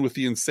tougher line with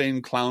the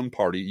insane clown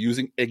party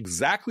using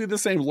exactly the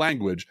same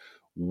language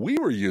we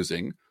were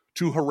using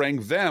to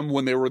harangue them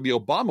when they were in the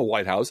Obama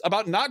White House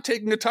about not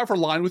taking a tougher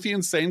line with the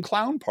insane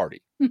clown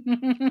party.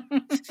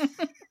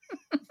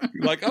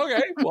 Like,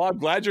 okay, well, I'm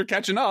glad you're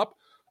catching up.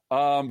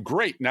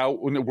 Great. Now,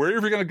 wherever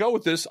you're going to go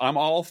with this, I'm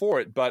all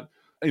for it. But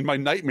in my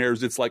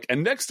nightmares, it's like,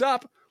 and next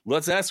up,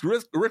 let's ask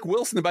Rick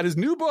Wilson about his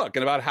new book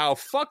and about how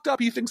fucked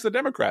up he thinks the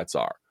Democrats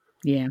are.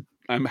 Yeah.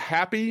 I'm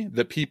happy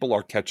that people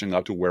are catching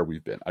up to where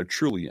we've been. I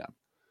truly am.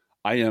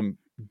 I am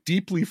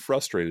deeply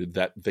frustrated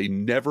that they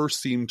never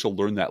seem to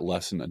learn that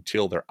lesson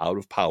until they're out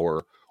of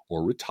power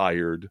or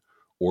retired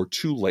or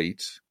too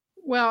late.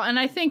 Well, and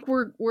I think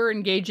we're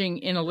engaging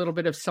in a little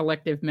bit of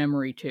selective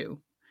memory too.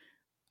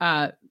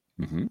 Barack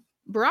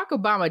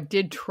Obama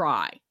did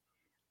try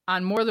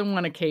on more than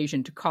one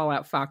occasion to call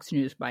out Fox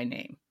News by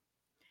name.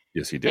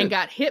 Yes, he did. And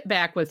got hit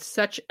back with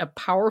such a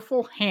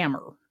powerful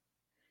hammer.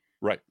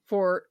 Right.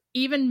 For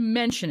even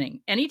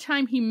mentioning,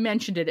 anytime he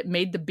mentioned it, it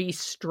made the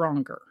beast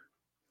stronger.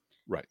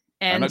 Right.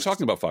 And I'm not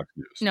talking about Fox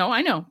News. No,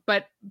 I know.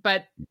 But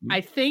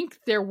I think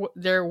there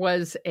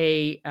was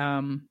a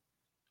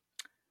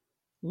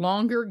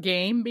longer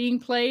game being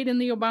played in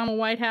the Obama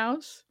White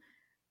House.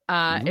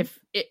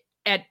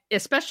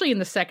 Especially in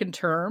the second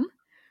term.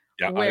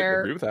 Yeah, I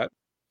agree with that.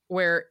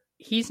 Where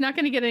he's not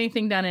going to get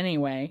anything done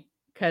anyway,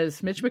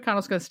 because Mitch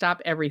McConnell's going to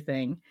stop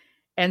everything.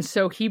 And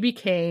so he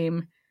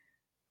became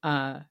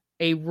a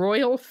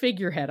royal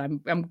figurehead.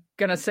 I'm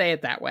going to say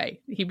it that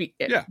way.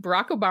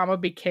 Barack Obama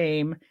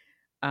became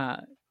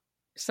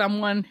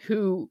someone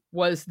who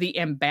was the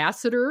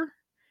ambassador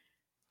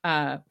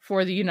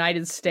for the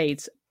United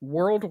States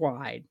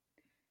worldwide,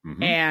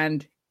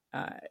 and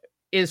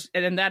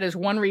that is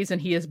one reason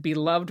he is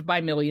beloved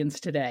by millions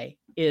today.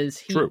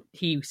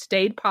 He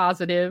stayed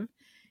positive.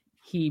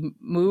 He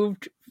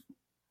moved,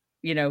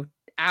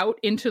 out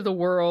into the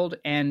world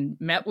and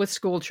met with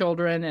school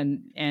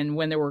children, and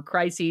when there were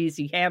crises,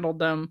 he handled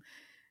them.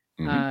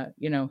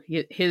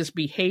 His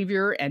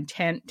behavior and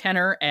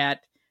tenor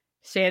at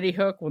Sandy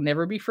Hook will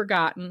never be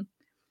forgotten.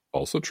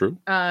 Also true.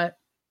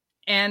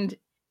 And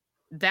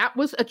that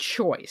was a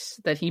choice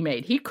that he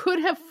made. He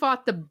could have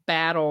fought the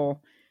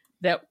battle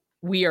that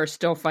we are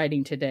still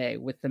fighting today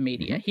with the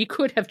media. He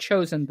could have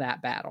chosen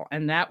that battle,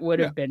 and that would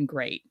have been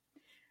great.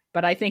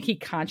 But I think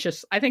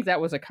I think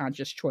that was a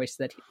conscious choice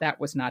that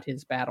was not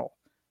his battle.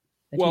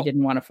 He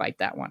didn't want to fight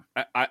that one.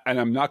 And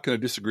I'm not going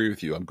to disagree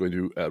with you. I'm going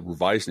to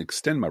revise and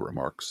extend my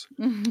remarks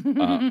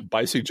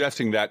by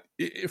suggesting that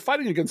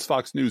fighting against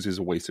Fox News is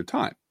a waste of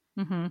time.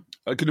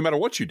 Because no matter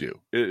what you do,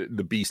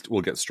 the beast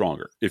will get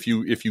stronger. If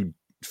you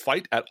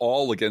fight at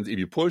all against,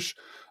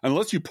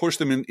 unless you push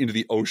them into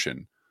the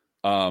ocean,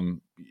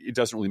 it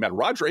doesn't really matter.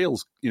 Roger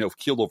Ailes,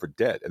 keeled over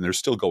dead, and they're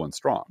still going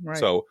strong. Right.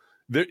 So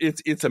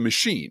it's a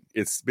machine.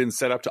 It's been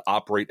set up to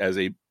operate as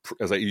I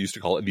used to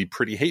call it, the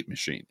pretty hate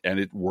machine, and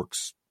it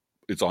works.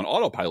 It's on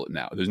autopilot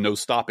now. There's no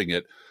stopping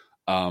it,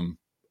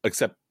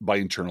 except by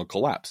internal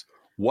collapse.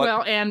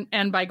 Well,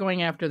 and by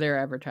going after their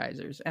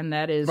advertisers, and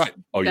that is right.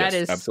 Oh, that yes,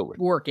 is absolutely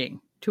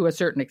working to a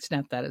certain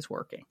extent. That is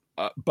working.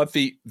 But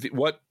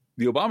what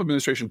the Obama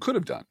administration could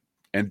have done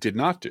and did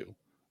not do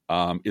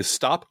is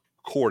stop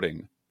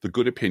courting the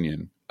good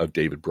opinion of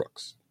David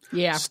Brooks.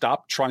 Yeah.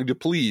 Stop trying to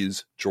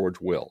please George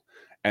Will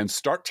and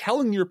start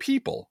telling your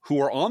people who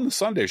are on the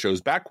Sunday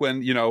shows back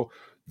when,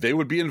 they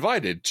would be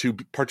invited to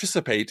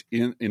participate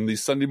in the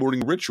Sunday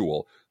morning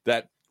ritual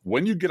that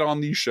when you get on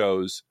these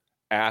shows,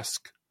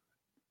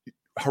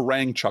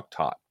 harangue Chuck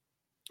Todd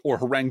or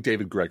harangue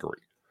David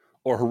Gregory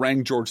or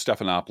harangue George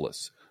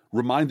Stephanopoulos.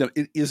 Remind them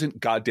it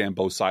isn't goddamn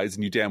both sides,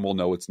 and you damn well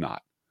know it's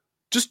not.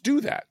 Just do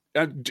that.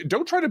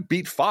 Don't try to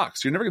beat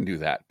Fox. You're never going to do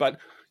that. But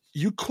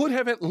you could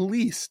have at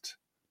least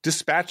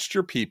dispatched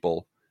your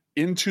people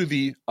into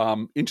the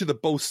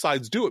both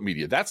sides do it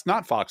media. That's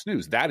not Fox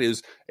News. That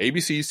is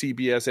ABC,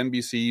 CBS,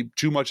 NBC,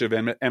 too much of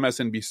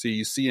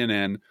MSNBC,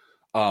 CNN,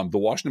 the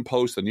Washington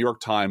Post, the New York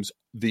Times.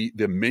 The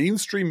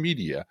mainstream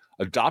media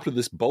adopted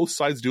this both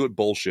sides do it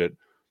bullshit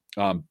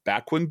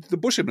back when the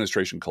Bush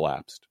administration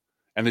collapsed.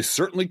 And they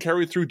certainly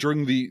carried through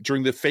during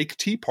the fake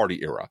Tea Party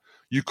era.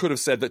 You could have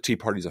said that Tea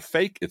Party's a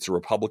fake. It's a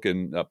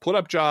Republican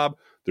put-up job.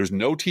 There's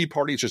no Tea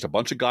Party. It's just a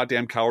bunch of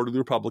goddamn cowardly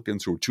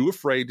Republicans who are too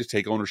afraid to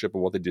take ownership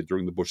of what they did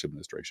during the Bush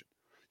administration.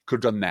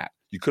 Could have done that.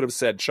 You could have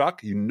said,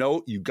 Chuck,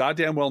 you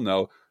goddamn well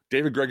know.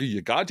 David Gregory,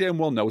 you goddamn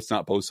well know it's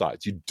not both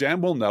sides. You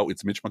damn well know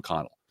it's Mitch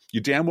McConnell. You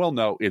damn well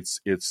know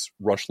it's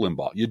Rush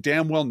Limbaugh. You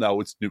damn well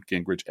know it's Newt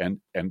Gingrich. And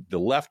the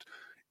left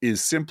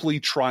is simply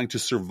trying to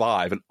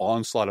survive an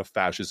onslaught of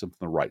fascism from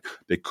the right.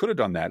 They could have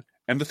done that.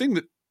 And the thing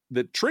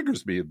that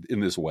triggers me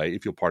in this way,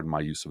 if you'll pardon my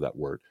use of that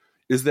word,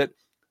 is that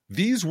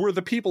these were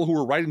the people who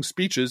were writing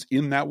speeches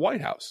in that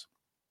White House.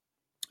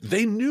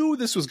 They knew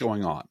this was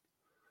going on.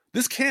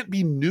 This can't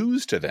be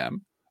news to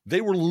them. They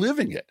were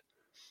living it.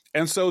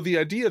 And so the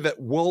idea that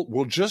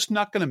we're just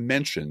not going to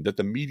mention that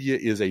the media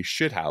is a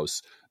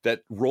shithouse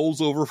that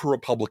rolls over for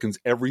Republicans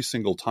every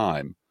single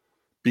time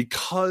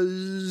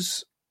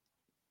because,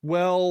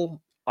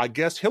 well, I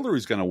guess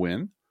Hillary's going to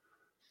win,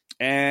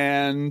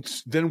 and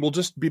then we'll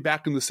just be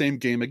back in the same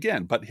game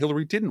again. But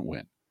Hillary didn't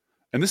win.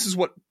 And this is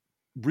what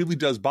really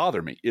does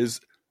bother me,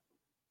 is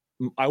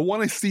I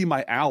want to see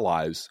my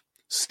allies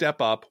step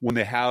up when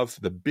they have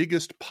the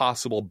biggest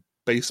possible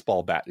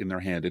baseball bat in their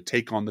hand to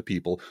take on the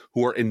people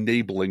who are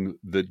enabling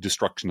the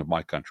destruction of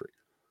my country.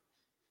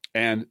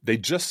 And they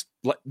just,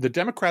 the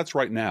Democrats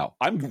right now,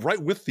 I'm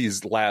right with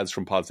these lads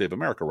from Pod Save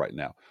America right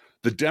now.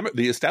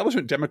 The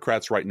establishment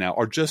Democrats right now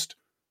are just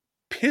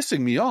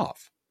pissing me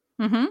off.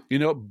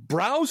 Mm-hmm.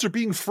 Brows are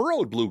being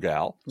furrowed, Blue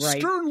Gal. Right.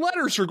 Stern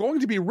letters are going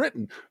to be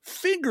written.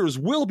 Fingers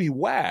will be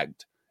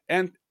wagged.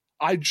 And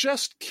I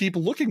just keep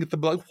looking at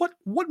them like,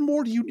 what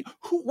more do you need?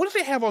 What do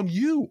they have on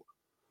you?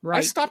 Right.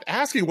 I stopped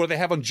asking what do they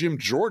have on Jim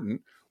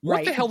Jordan.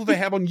 What the hell do they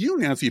have on you,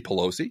 Nancy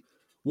Pelosi?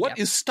 What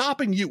is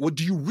stopping you?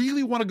 Do you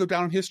really want to go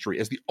down in history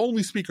as the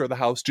only Speaker of the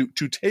House to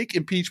take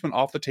impeachment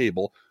off the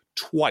table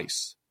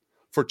twice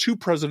for two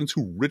presidents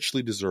who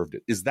richly deserved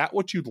it? Is that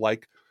what you'd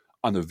like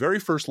on the very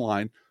first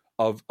line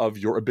of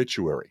your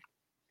obituary?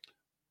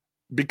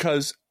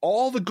 Because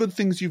all the good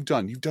things you've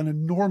done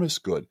enormous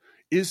good,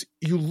 is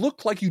you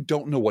look like you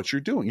don't know what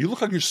you're doing. You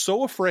look like you're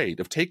so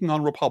afraid of taking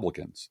on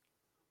Republicans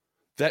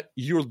that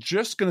you're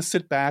just going to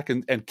sit back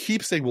and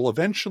keep saying, well,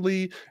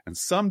 eventually and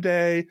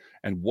someday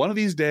and one of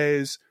these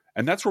days.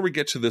 And that's where we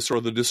get to this sort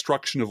of the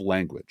destruction of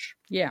language.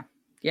 Yeah.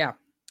 Yeah.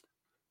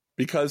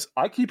 Because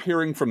I keep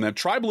hearing from them,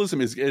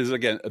 tribalism is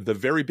again, the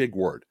very big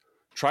word.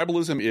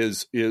 Tribalism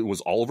it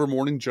was Oliver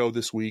Morning Joe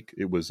this week.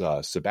 It was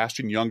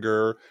Sebastian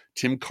Junger,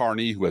 Tim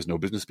Carney, who has no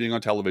business being on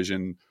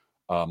television,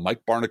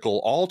 Mike Barnicle,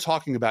 all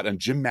talking about, and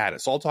Jim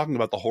Mattis, all talking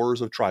about the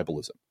horrors of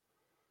tribalism,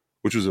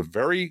 which was a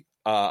very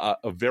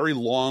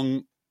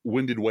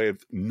long-winded way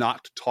of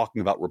not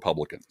talking about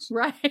Republicans.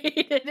 Right,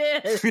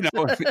 it is.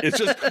 It's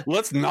just,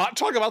 let's not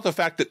talk about the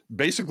fact that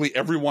basically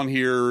everyone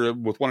here,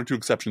 with one or two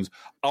exceptions,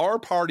 our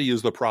party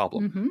is the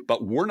problem. Mm-hmm.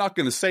 But we're not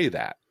going to say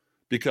that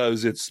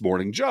because it's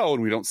Morning Joe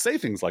and we don't say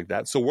things like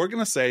that. So we're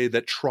going to say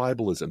that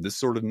tribalism, this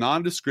sort of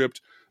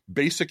nondescript,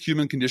 basic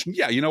human condition,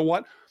 yeah, you know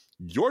what?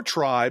 Your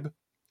tribe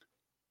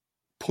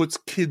puts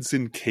kids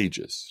in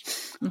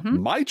cages.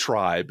 Mm-hmm. My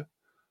tribe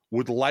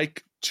would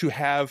like to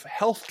have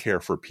health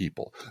care for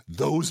people.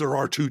 Those are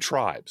our two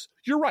tribes.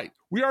 You're right.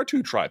 We are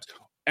two tribes.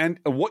 And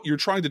what you're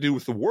trying to do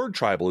with the word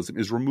tribalism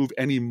is remove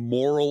any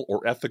moral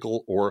or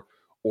ethical or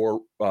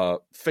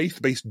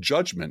faith-based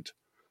judgment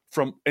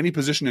from any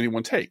position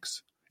anyone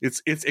takes.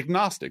 It's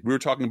agnostic. We were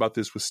talking about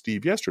this with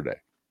Steve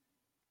yesterday.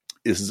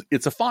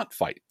 It's a font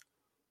fight.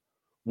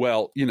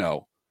 Well,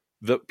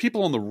 the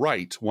people on the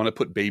right want to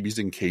put babies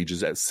in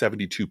cages at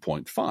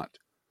 72-point font.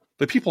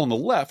 The people on the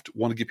left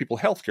want to give people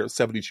healthcare at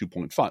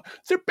 72-point font.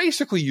 They're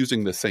basically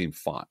using the same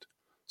font.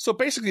 So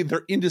basically,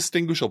 they're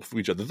indistinguishable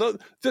from each other.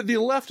 The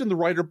left and the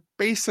right are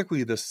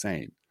basically the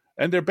same.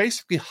 And they're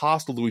basically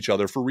hostile to each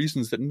other for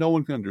reasons that no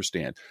one can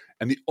understand.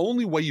 And the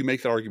only way you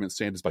make that argument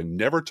stand is by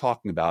never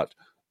talking about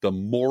the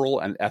moral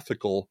and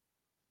ethical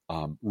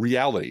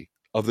reality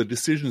of the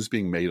decisions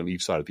being made on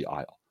each side of the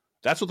aisle.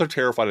 That's what they're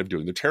terrified of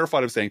doing. They're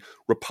terrified of saying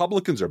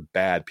Republicans are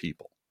bad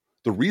people.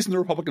 The reason the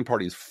Republican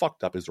Party is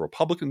fucked up is the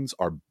Republicans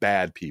are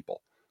bad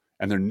people.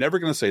 And they're never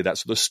going to say that.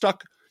 So they're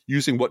stuck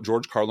using what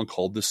George Carlin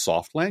called the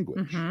soft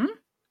language. Mm-hmm.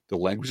 The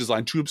language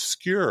designed to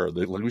obscure,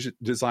 the language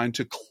designed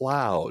to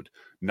cloud,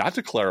 not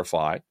to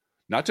clarify,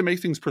 not to make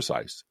things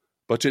precise,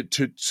 but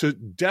to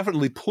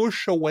definitely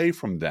push away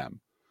from them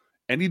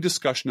any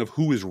discussion of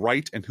who is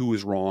right and who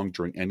is wrong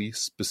during any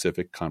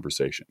specific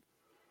conversation.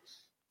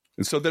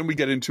 And so then we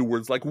get into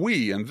words like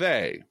we and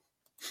they,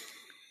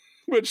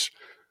 which...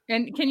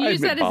 And can you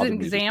use that as an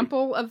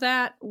example of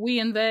that, we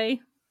and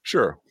they?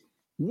 Sure.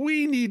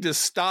 We need to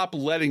stop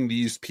letting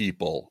these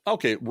people...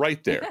 Okay,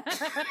 right there.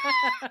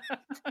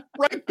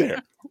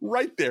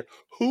 Right there.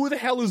 Who the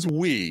hell is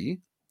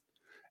we?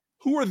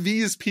 Who are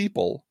these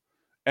people?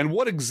 And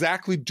what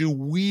exactly do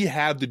we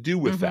have to do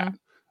with that?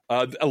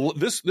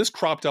 This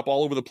cropped up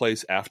all over the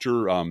place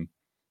after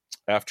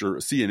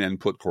CNN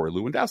put Corey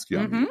Lewandowski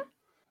on the air.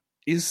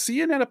 Is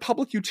CNN a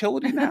public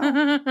utility now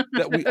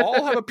that we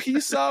all have a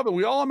piece of and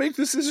we all make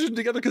this decision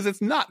together? Because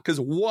it's not, because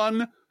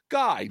one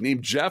guy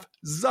named Jeff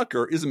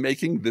Zucker is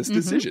making this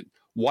decision.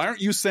 Why aren't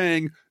you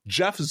saying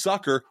Jeff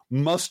Zucker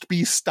must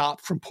be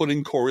stopped from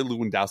putting Corey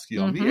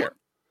Lewandowski on the air?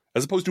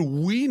 As opposed to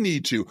we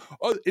need to.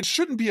 Oh, it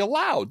shouldn't be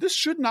allowed. This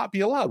should not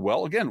be allowed.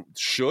 Well, again,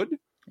 should,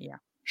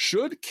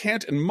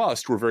 can't, and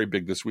must were very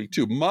big this week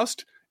too.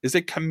 Must is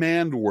a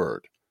command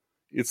word.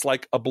 It's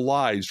like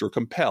obliged or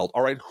compelled.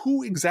 All right,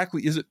 who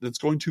exactly is it that's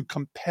going to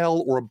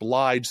compel or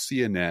oblige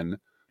CNN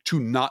to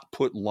not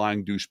put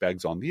lying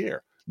douchebags on the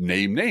air?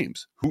 Name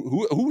names.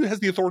 Who has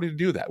the authority to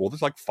do that? Well,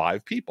 there's like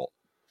 5 people.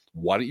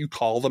 Why don't you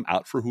call them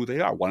out for who they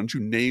are? Why don't you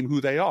name who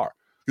they are?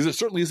 Because it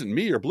certainly isn't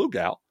me or Blue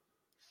Gal.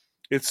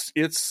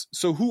 It's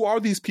so who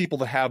are these people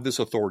that have this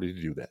authority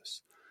to do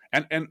this?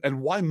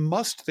 And why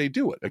must they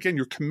do it? Again,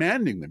 you're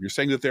commanding them. You're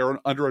saying that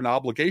they're under an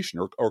obligation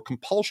or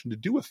compulsion to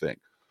do a thing.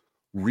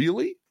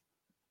 Really?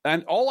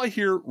 And all I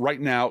hear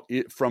right now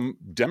from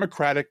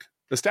Democratic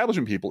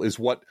establishment people is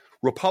what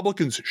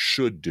Republicans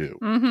should do.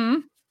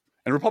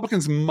 And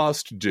Republicans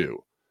must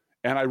do.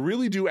 And I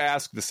really do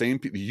ask the same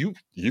people,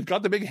 you've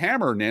got the big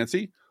hammer,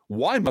 Nancy.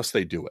 Why must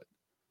they do it?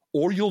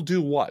 Or you'll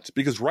do what?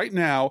 Because right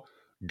now,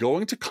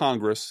 going to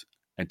Congress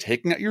and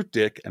taking out your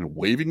dick and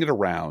waving it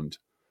around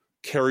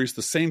carries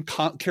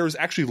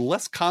actually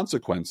less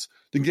consequence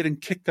than getting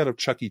kicked out of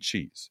Chuck E.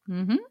 Cheese.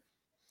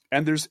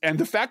 And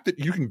the fact that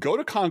you can go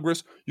to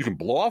Congress, you can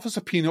blow off a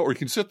subpoena, or you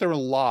can sit there and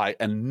lie,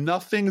 and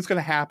nothing is going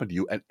to happen to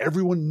you, and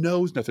everyone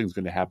knows nothing's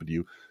going to happen to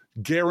you,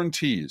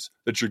 guarantees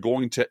that you're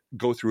going to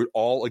go through it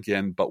all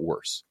again, but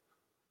worse.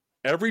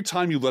 Every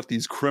time you let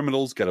these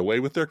criminals get away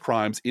with their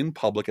crimes in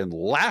public and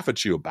laugh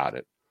at you about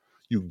it,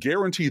 you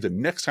guarantee the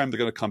next time they're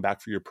going to come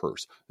back for your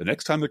purse, the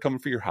next time they're coming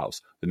for your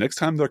house, the next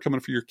time they're coming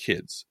for your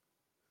kids.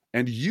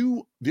 And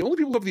the only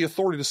people who have the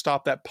authority to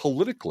stop that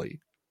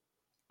politically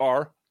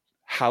are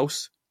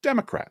House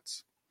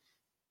Democrats.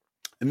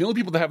 And the only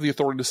people that have the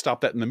authority to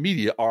stop that in the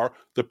media are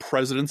the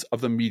presidents of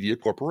the media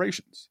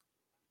corporations.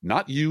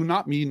 Not you,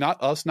 not me,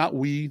 not us, not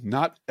we,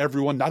 not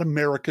everyone, not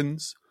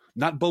Americans,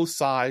 not both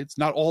sides,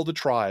 not all the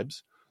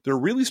tribes. There are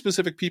really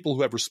specific people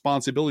who have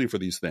responsibility for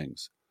these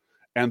things.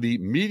 And the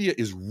media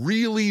is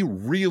really,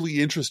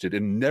 really interested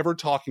in never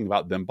talking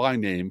about them by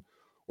name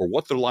or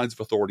what their lines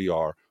of authority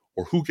are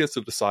or who gets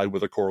to decide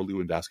whether Corey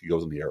Lewandowski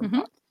goes in the air or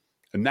not.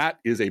 And that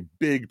is a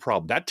big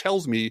problem. That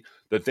tells me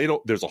that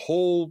there's a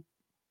whole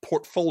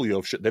portfolio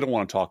of shit they don't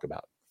want to talk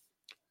about.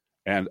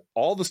 And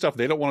all the stuff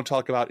they don't want to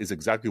talk about is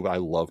exactly what I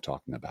love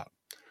talking about,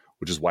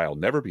 which is why I'll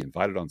never be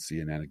invited on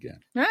CNN again.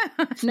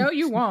 No,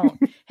 you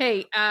won't.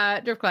 Hey,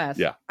 Drift Class.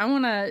 Yeah. I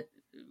want to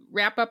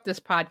wrap up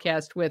this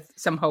podcast with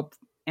some hope.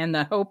 And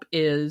the hope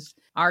is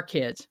our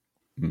kids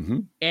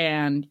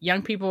and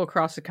young people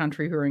across the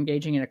country who are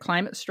engaging in a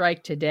climate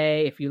strike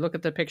today. If you look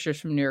at the pictures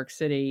from New York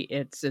City,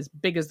 it's as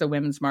big as the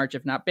Women's March,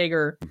 if not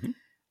bigger.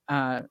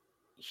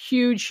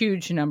 Huge,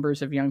 huge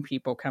numbers of young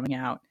people coming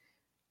out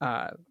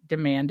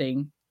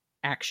demanding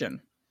action.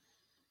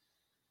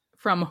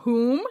 From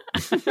whom?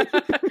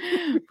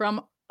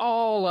 From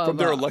all of From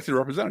their elected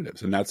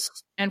representatives.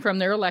 And from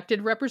their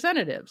elected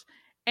representatives.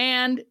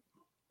 And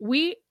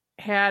we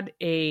had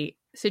a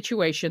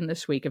situation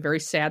this week, a very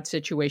sad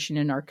situation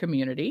in our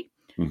community,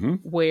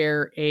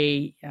 where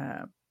a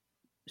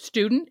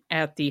student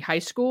at the high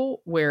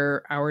school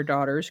where our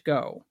daughters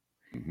go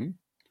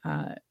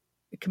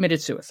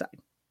committed suicide.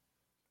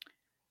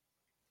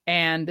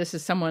 And this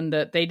is someone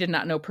that they did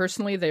not know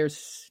personally.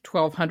 There's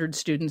 1,200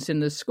 students in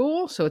this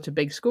school, so it's a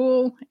big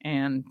school,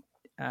 and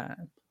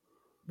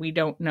we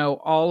don't know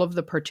all of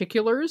the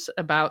particulars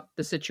about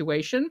the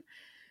situation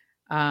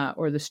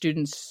or the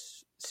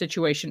student's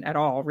situation at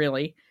all,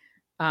 really.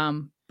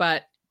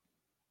 But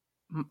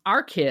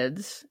our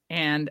kids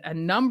and a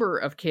number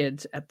of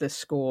kids at this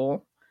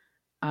school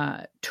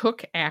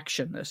took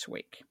action this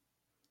week.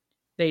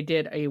 They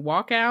did a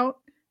walkout.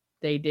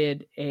 They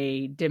did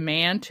a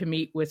demand to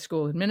meet with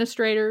school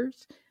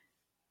administrators.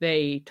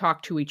 They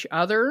talked to each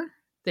other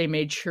They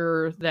made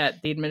sure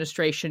that the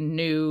administration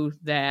knew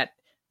that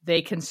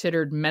they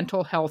considered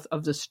mental health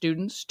of the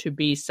students to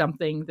be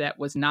something that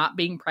was not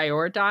being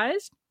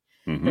prioritized,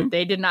 that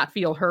they did not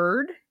feel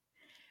heard,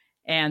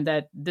 and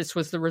that this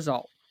was the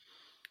result.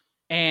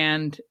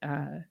 And,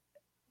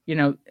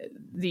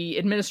 the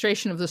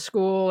administration of the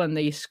school and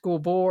the school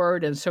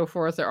board and so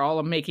forth are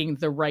all making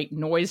the right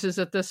noises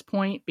at this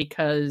point,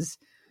 because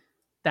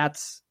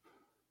that's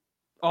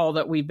all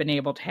that we've been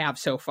able to have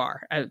so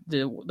far.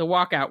 The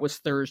walkout was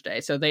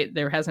Thursday, so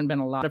there hasn't been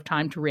a lot of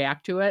time to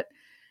react to it.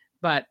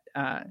 But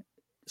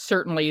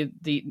certainly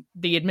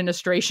the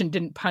administration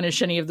didn't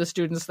punish any of the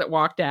students that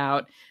walked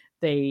out.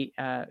 They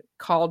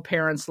called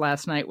parents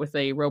last night with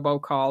a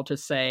robocall to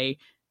say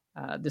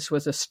this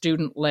was a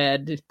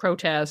student-led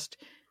protest.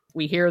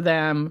 We hear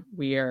them.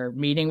 We are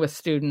meeting with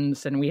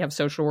students, and we have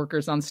social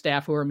workers on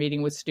staff who are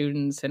meeting with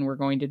students, and we're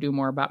going to do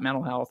more about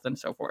mental health and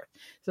so forth.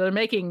 So they're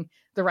making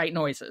the right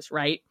noises,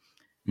 right?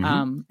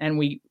 And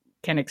we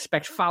can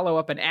expect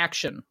follow-up and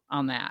action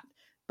on that.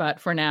 But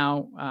for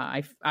now,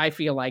 I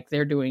feel like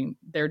they're saying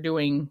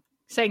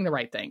the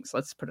right things.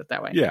 Let's put it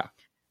that way. Yeah.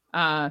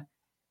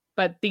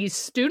 But these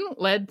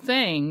student-led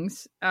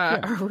things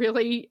are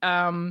really,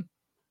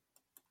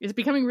 it's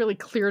becoming really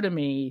clear to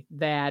me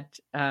that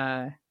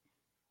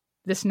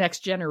this next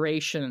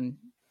generation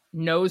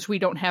knows we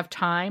don't have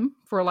time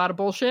for a lot of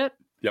bullshit.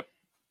 Yep.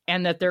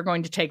 And that they're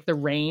going to take the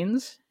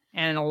reins.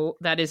 And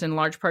that is in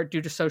large part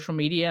due to social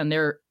media and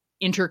their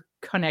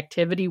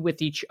interconnectivity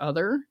with each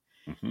other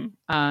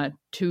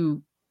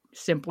to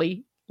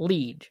simply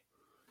lead.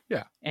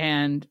 Yeah.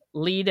 And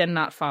lead and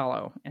not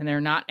follow. And they're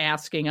not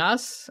asking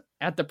us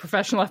at the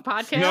Professional Left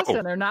Podcast,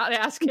 and they're not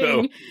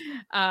asking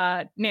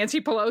Nancy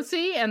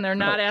Pelosi, and they're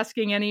not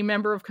asking any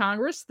member of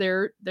Congress.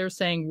 They're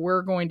saying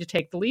we're going to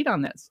take the lead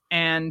on this.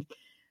 And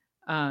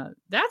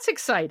that's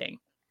exciting.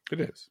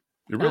 It is.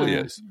 It really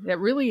is. It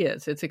really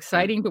is. It's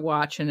exciting to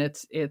watch, and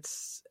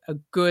it's a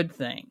good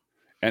thing.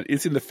 And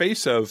it's in the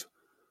face of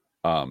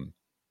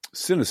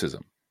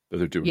cynicism that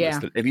they're doing this,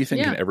 that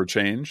anything can ever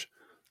change.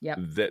 Yep.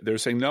 That they're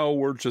saying, no,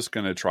 we're just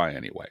going to try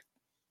anyway,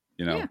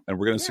 and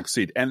we're going to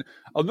succeed. And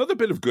another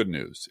bit of good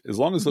news, as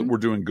long as we're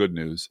doing good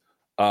news,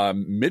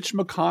 Mitch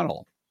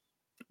McConnell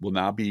will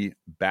now be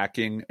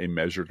backing a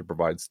measure to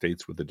provide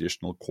states with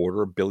additional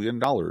 $250 million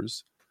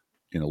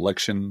in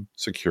election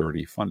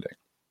security funding.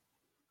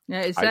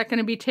 Now, is that going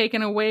to be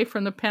taken away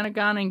from the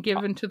Pentagon and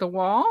given to the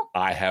wall?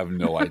 I have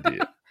no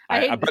idea.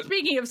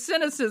 Speaking of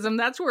cynicism,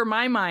 that's where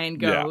my mind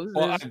goes. Yeah.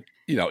 Well,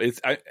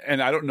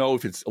 I don't know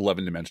if it's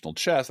 11-dimensional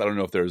chess. I don't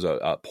know if there's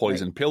a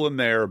poison pill in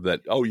there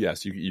that,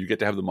 yes, you get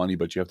to have the money,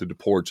 but you have to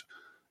deport,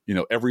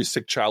 every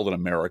sick child in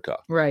America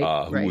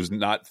who was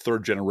not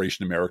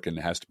third-generation American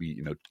has to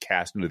be,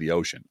 cast into the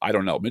ocean. I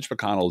don't know. Mitch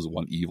McConnell is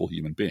one evil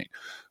human being.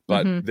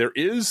 But there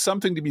is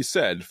something to be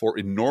said for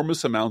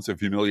enormous amounts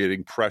of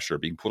humiliating pressure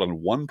being put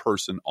on one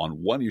person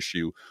on one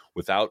issue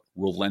without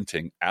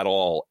relenting at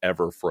all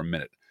ever for a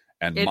minute.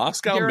 And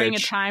Moscow during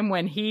Mitch, a time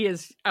when he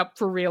is up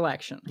for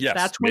re-election. Yes,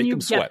 that's when you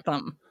get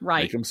them.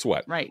 Right. Make him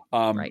sweat. Right.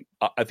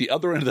 At the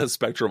other end of that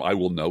spectrum, I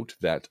will note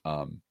that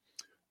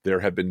there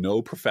have been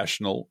no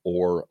professional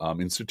or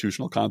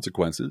institutional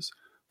consequences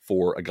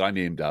for a guy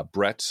named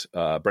Brett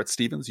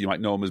Stevens. You might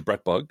know him as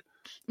Brett Bug,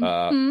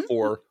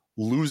 for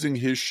losing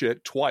his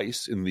shit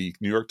twice in the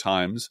New York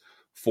Times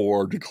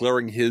for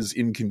declaring his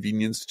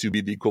inconvenience to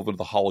be the equivalent of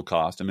the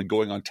Holocaust, and then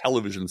going on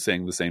television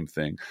saying the same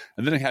thing,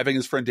 and then having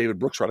his friend David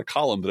Brooks write a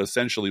column that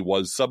essentially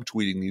was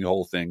subtweeting the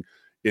whole thing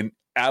in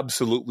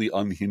absolutely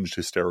unhinged,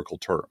 hysterical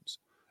terms.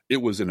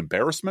 It was an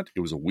embarrassment. It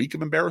was a week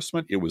of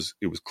embarrassment. It was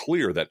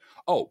clear that,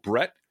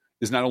 Brett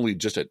is not only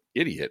just an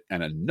idiot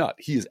and a nut,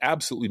 he is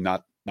absolutely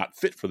not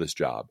fit for this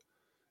job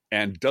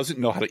and doesn't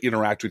know how to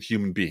interact with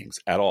human beings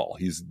at all.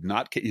 He's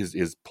not,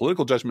 his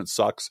political judgment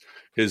sucks.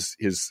 His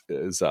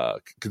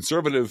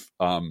conservative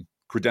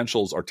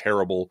credentials are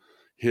terrible.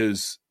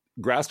 His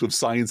grasp of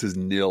science is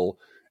nil,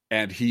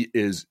 and he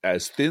is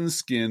as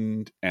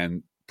thin-skinned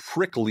and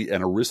prickly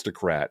an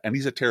aristocrat, and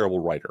he's a terrible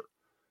writer.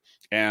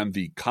 And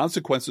the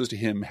consequences to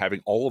him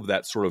having all of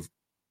that sort of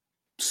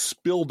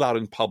spilled out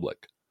in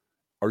public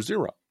are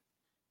zero.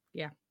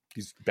 Yeah.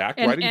 He's back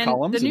writing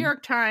columns. The New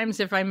York Times,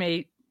 if I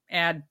may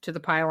add to the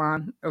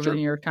pylon over the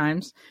New York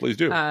Times. Please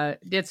do.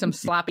 Did some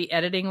sloppy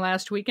editing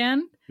last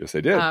weekend. Yes,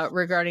 they did.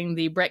 Regarding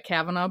the Brett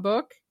Kavanaugh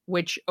book,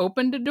 which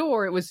opened a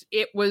door.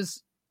 It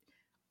was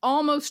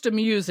almost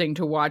amusing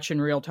to watch in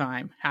real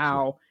time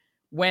how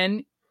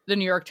when the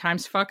New York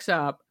Times fucks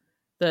up,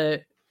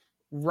 the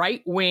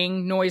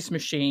right-wing noise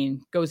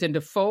machine goes into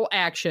full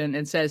action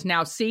and says,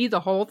 now see, the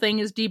whole thing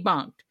is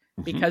debunked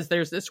because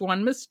there's this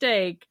one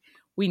mistake.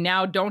 We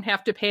now don't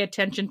have to pay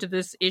attention to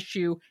this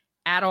issue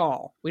at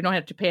all. We don't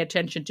have to pay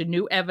attention to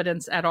new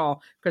evidence at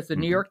all because the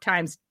New York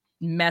Times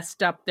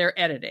messed up their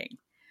editing.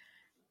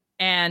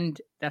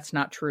 And that's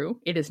not true.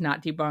 It is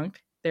not debunked.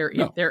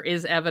 There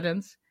is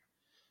evidence.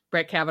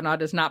 Brett Kavanaugh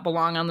does not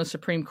belong on the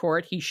Supreme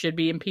Court. He should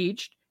be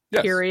impeached,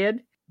 period.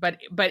 But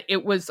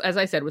it was, as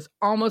I said, was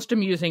almost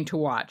amusing to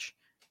watch.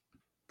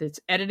 this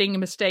editing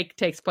mistake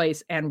takes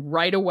place, and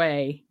right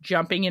away,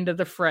 jumping into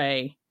the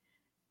fray,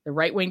 the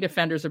right-wing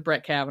defenders of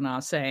Brett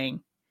Kavanaugh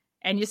saying,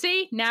 and you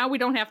see, now we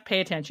don't have to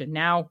pay attention.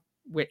 Now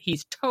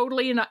he's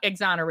totally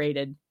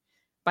exonerated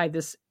by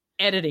this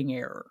editing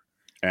error.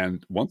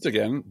 And once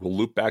again, we'll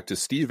loop back to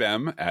Steve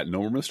M. at No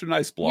More Mr.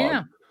 Nice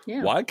blog.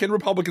 Yeah. Why can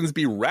Republicans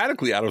be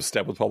radically out of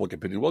step with public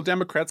opinion? Well,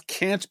 Democrats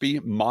can't be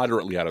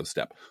moderately out of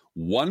step.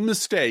 One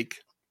mistake,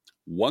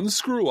 one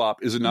screw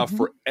up is enough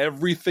for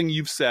everything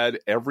you've said,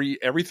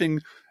 everything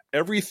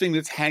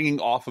that's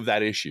hanging off of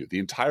that issue. The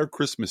entire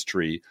Christmas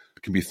tree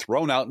can be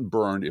thrown out and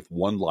burned if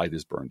one light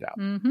is burned out.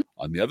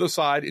 On the other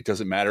side, it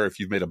doesn't matter if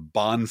you've made a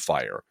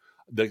bonfire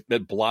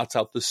that blots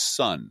out the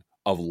sun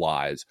of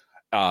lies.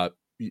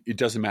 It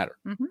doesn't matter.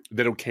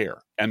 They don't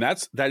care. And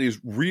that is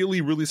really,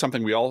 really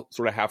something we all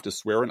sort of have to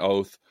swear an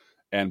oath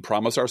and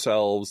promise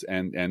ourselves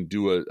and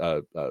do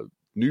a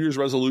New Year's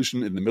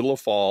resolution in the middle of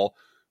fall.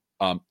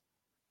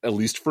 At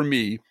least for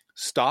me,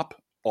 stop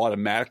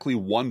automatically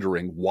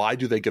wondering, why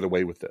do they get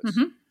away with this?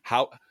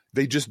 How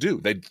they just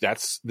do.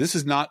 This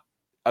is not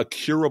a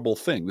curable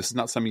thing. This is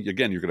not something,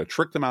 again, you're going to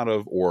trick them out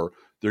of, or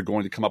they're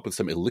going to come up with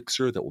some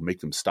elixir that will make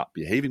them stop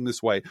behaving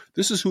this way.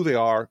 This is who they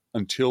are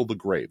until the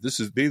grave.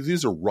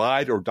 These are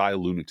ride or die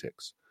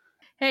lunatics.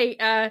 Hey,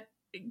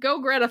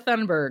 go Greta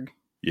Thunberg.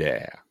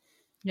 Yeah.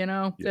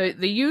 The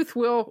youth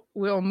will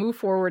move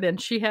forward. And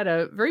she had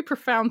a very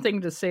profound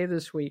thing to say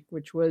this week,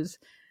 which was,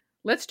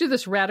 let's do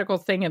this radical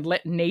thing and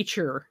let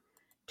nature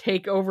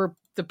take over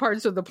the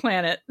parts of the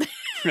planet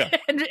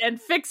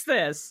and fix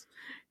this.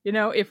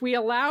 If we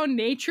allow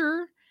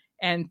nature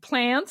and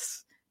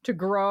plants to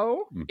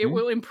grow, it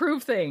will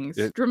improve things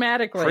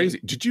dramatically.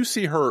 Crazy. Did you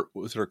see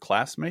was it her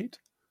classmate?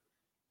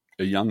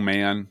 A young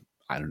man,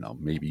 I don't know,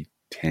 maybe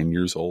 10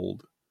 years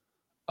old,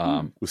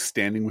 was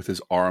standing with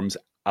his arms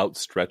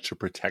outstretched to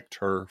protect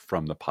her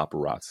from the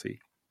paparazzi.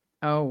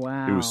 Oh,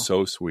 wow. It was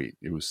so sweet.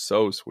 It was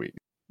so sweet.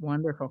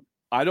 Wonderful.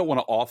 I don't want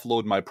to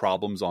offload my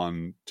problems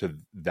on to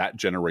that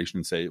generation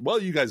and say,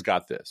 well, you guys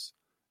got this.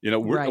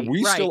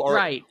 We still are.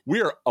 Right.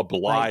 We are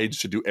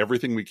obliged to do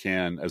everything we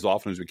can as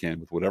often as we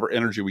can with whatever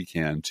energy we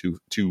can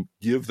to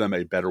give them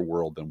a better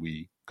world than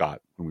we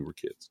got when we were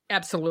kids.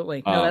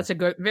 Absolutely. No, that's a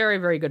good, very,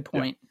 very good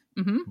point.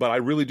 Yeah. But I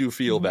really do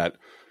feel that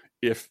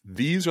if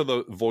these are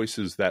the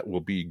voices that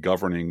will be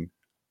governing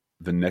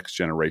the next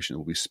generation,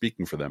 will be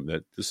speaking for them,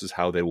 that this is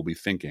how they will be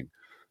thinking,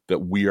 that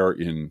we are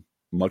in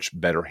much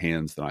better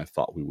hands than I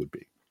thought we would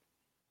be.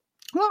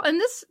 Well, and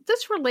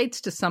this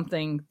relates to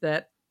something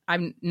that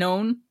I've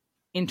known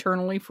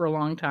internally for a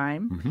long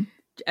time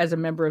as a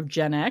member of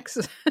Gen X,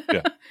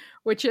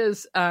 which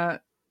is I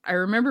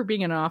remember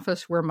being in an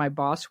office where my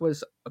boss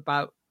was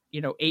about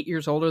 8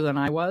 years older than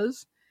I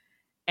was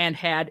and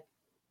had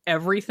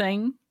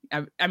everything.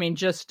 I mean,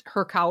 just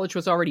her college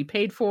was already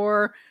paid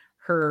for.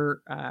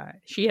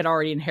 She had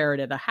already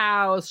inherited a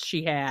house.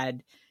 She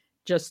had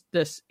just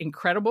this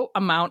incredible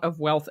amount of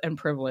wealth and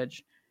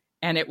privilege.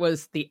 And it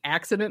was the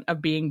accident of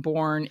being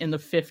born in the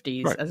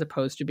 50s as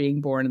opposed to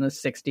being born in the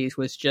 60s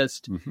was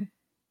just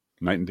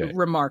night and day.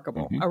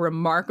 Remarkable, a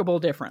remarkable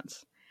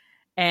difference.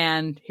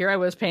 And here I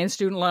was paying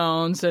student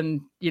loans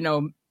and,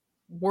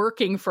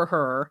 working for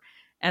her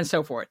and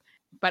so forth.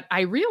 But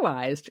I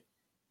realized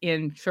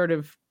in sort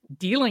of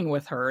dealing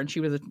with her, and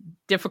she was a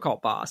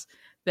difficult boss,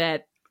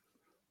 that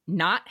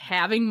not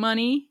having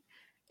money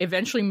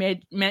eventually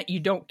meant you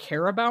don't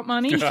care about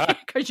money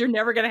because you're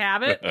never going to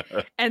have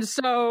it. And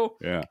so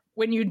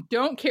when you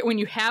don't care, when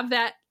you have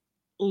that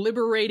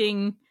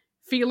liberating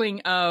feeling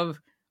of,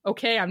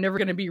 okay, I'm never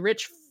going to be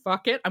rich,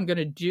 fuck it, I'm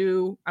going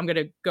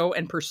to go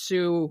and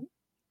pursue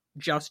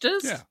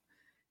justice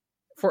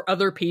for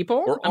other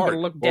people. Or I'm art, going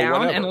to look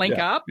down and link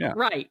up. Yeah.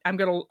 Right. I'm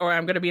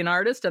going to be an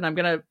artist, and I'm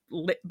going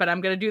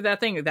to do that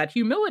thing, that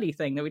humility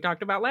thing that we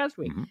talked about last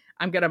week.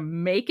 I'm going to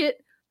make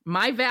it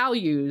my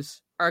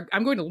values.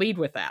 I'm going to lead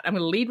with that. I'm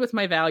going to lead with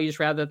my values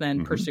rather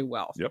than pursue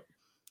wealth. Yep.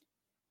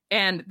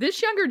 And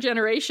this younger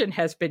generation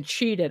has been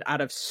cheated out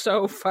of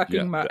so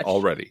fucking much.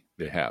 Already.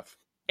 They have.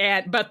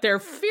 But they're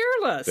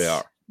fearless. They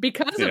are.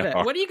 Because of it.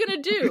 What are you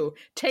going to do?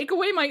 Take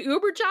away my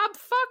Uber job?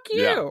 Fuck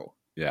you.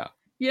 Yeah.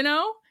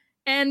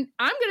 And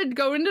I'm going to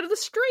go into the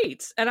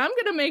streets, and I'm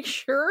going to make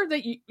sure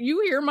that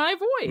you hear my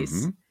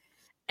voice.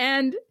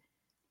 And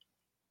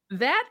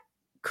that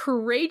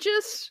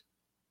courageous,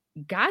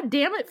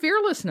 goddammit,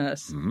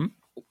 fearlessness,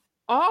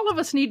 all of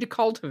us need to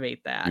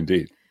cultivate that.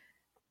 Indeed.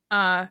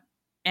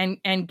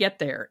 And get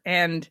there.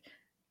 And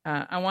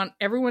I want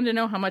everyone to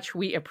know how much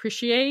we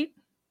appreciate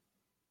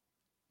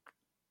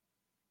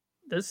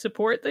the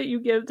support that you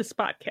give this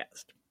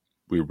podcast.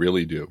 We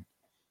really do.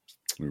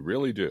 We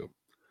really do.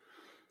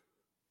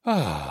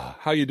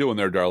 How you doing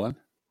there, darling?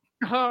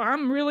 Oh,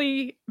 I'm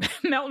really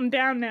melting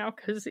down now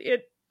because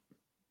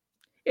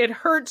it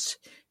hurts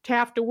to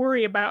have to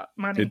worry about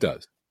money. It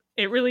does.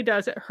 It really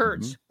does. It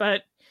hurts.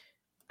 But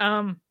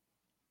I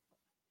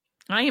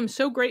am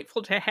so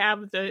grateful to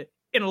have the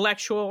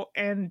intellectual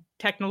and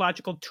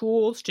technological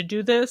tools to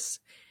do this,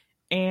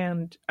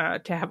 and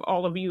to have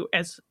all of you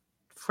as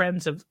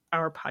friends of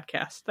our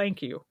podcast.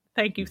 Thank you.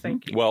 Thank you.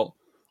 Thank you. Well,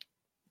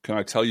 can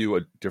I tell you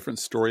a different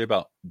story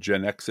about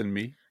Gen X and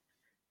me?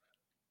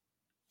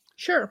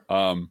 Sure.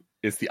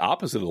 It's the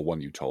opposite of the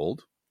one you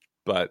told,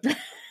 but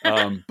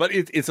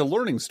it's a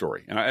learning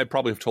story, and I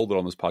probably have told it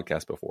on this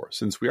podcast before.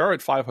 Since we are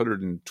at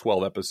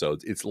 512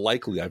 episodes, it's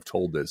likely I've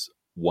told this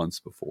once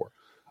before.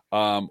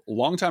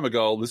 Long time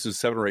ago, this is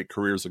 7 or 8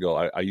 careers ago,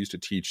 I used to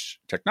teach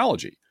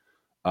technology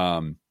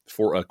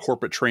for a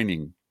corporate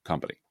training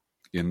company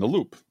in the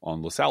Loop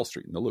on LaSalle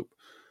Street in the Loop,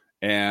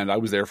 and I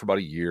was there for about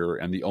a year,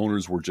 and the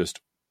owners were just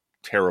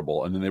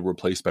terrible, and then they were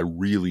replaced by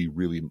really,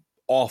 really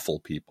awful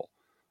people.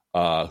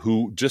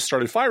 Who just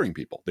started firing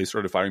people. They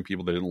started firing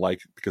people they didn't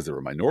like because they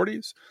were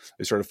minorities.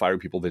 They started firing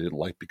people they didn't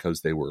like because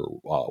they were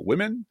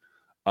women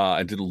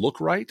and didn't look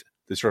right.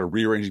 They started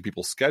rearranging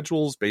people's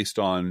schedules based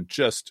on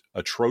just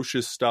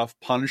atrocious stuff,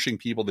 punishing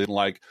people they didn't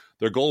like.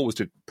 Their goal was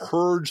to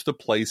purge the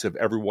place of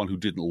everyone who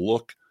didn't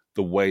look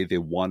the way they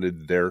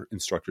wanted their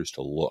instructors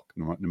to look,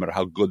 no matter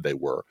how good they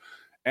were.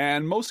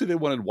 And mostly they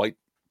wanted white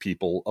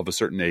people of a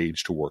certain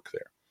age to work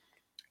there.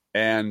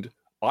 And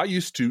I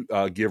used to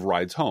give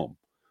rides home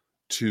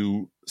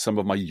to some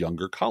of my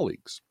younger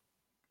colleagues.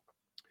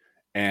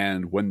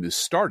 And when this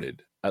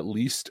started, at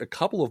least a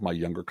couple of my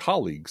younger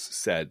colleagues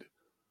said,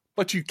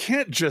 but you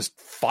can't just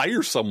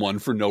fire someone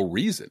for no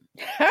reason.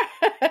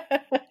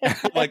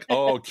 I'm like,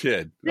 oh,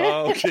 kid, do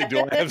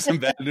I have some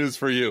bad news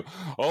for you?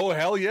 Oh,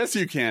 hell yes,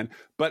 you can.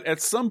 But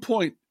at some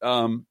point,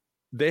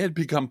 they had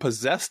become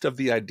possessed of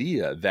the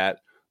idea that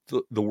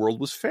the world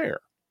was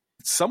fair.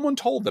 Someone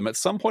told them at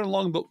some point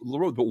along the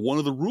road, but one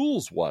of the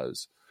rules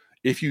was,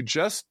 if you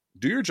just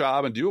do your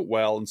job and do it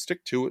well and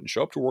stick to it and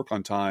show up to work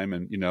on time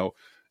and,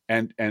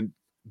 and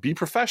be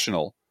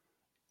professional,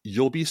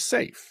 you'll be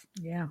safe.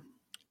 Yeah.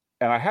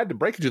 And I had to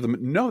break it to them.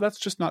 No, that's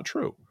just not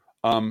true.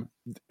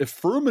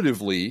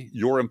 Affirmatively,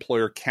 your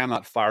employer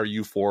cannot fire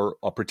you for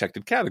a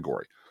protected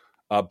category.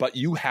 But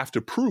you have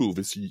to prove,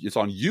 it's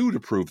on you to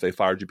prove they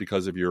fired you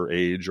because of your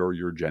age or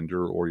your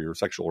gender or your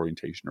sexual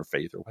orientation or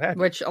faith or what have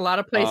you. Which a lot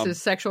of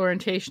places, sexual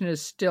orientation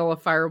is still a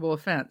fireable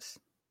offense.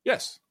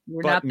 Yes.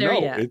 We're not there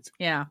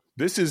yet.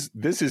 This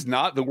is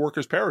not the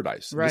worker's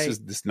paradise. Right.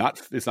 It's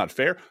not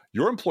fair.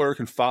 Your employer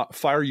can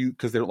fire you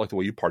because they don't like the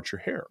way you part your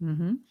hair.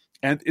 Mm-hmm.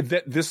 And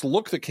this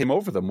look that came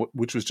over them,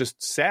 which was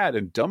just sad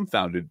and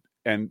dumbfounded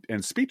and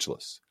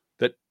speechless,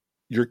 that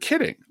you're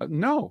kidding.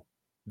 No,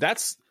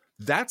 that's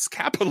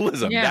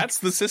capitalism. Yeah. That's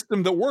the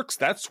system that works.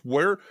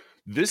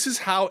 This is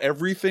how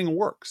everything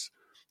works.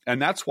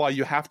 And that's why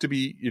you have to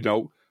be,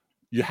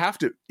 you have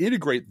to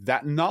integrate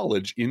that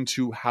knowledge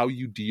into how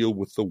you deal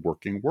with the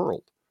working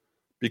world,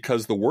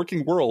 because the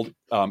working world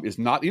is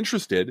not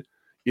interested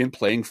in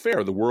playing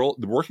fair. The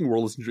working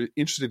world is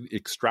interested in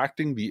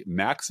extracting the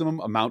maximum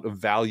amount of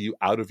value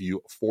out of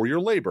you for your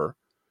labor.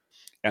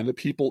 And the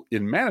people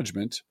in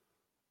management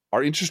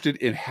are interested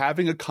in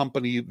having a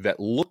company that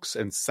looks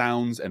and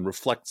sounds and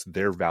reflects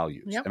their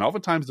values. Yep. And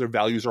oftentimes their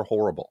values are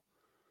horrible.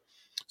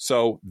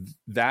 So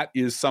that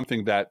is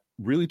something that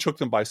really took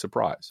them by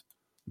surprise.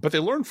 But they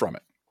learned from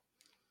it.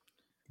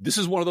 This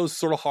is one of those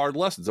sort of hard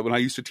lessons that when I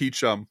used to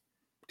teach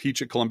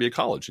at Columbia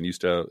College and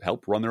used to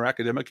help run their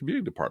academic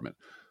community department,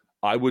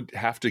 I would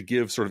have to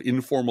give sort of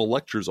informal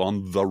lectures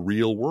on the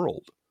real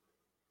world,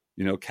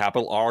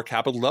 capital R,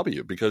 capital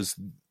W, because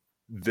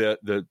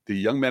the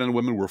young men and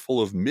women were full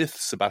of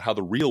myths about how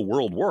the real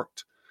world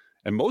worked.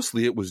 And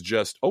mostly it was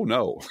just, oh,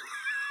 no,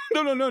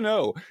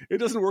 no. It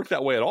doesn't work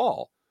that way at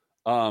all.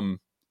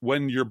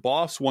 When your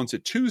boss wants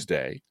it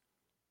Tuesday,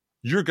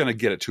 you're going to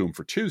get it to him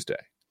for Tuesday.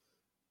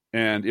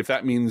 And if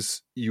that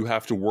means you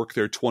have to work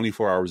there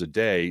 24 hours a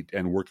day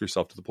and work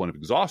yourself to the point of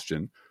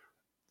exhaustion,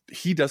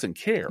 he doesn't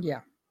care.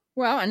 Yeah.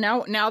 Well, and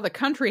now the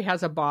country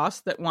has a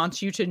boss that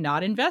wants you to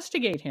not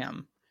investigate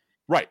him.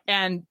 Right.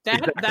 And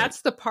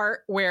that's the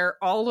part where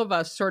all of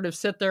us sort of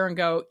sit there and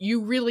go,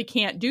 you really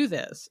can't do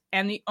this.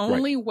 And the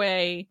only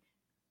way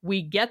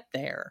we get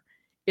there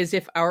is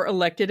if our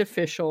elected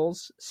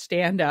officials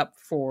stand up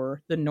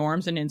for the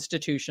norms and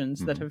institutions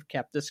that have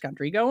kept this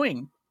country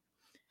going.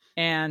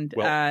 And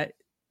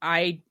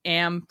I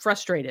am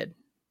frustrated.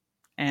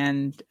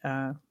 And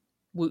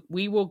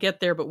we will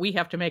get there, but we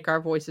have to make our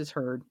voices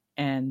heard.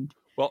 And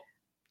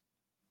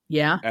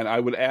yeah. And I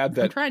would add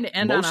that I'm trying to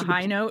end on a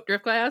high note,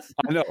 Driftglass.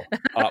 I know.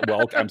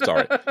 I'm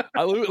sorry.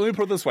 Let me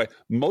put it this way.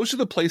 Most of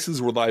the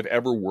places where I've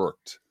ever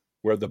worked,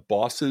 where the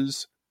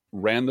bosses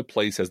ran the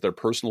place as their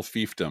personal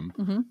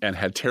fiefdom and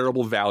had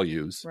terrible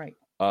values,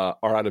 are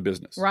out of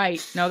business.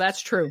 Right. No, that's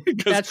true.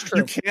 That's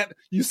true.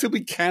 You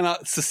simply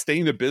cannot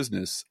sustain a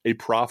business, a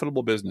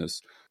profitable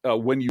business,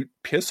 when you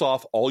piss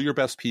off all your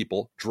best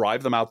people,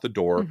 drive them out the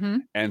door,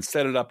 and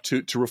set it up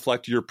to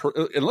reflect your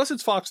unless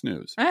it's Fox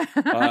News,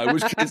 in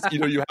which case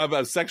you have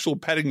a sexual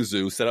petting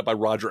zoo set up by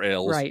Roger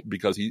Ailes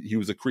because he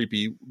was a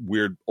creepy,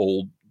 weird,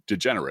 old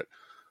degenerate.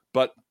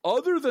 But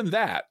other than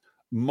that,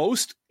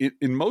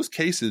 in most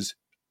cases,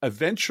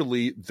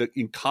 eventually the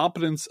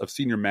incompetence of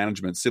senior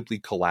management simply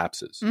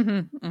collapses.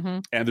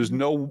 And there's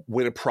no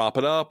way to prop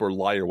it up or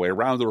lie your way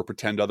around it or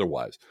pretend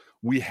otherwise.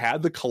 We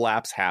had the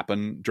collapse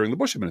happen during the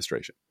Bush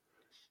administration.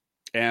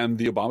 And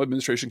the Obama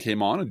administration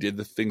came on and did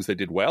the things they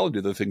did well and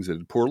did the things they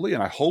did poorly.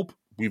 And I hope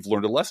we've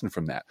learned a lesson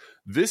from that.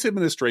 This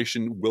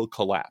administration will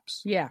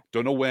collapse. Yeah.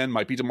 Don't know when,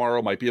 might be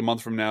tomorrow, might be a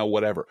month from now,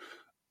 whatever.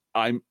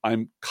 I'm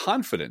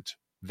confident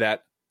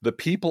that the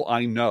people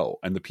I know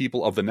and the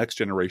people of the next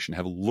generation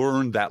have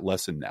learned that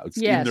lesson now. It's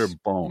in their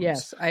bones.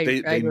 Yes, I they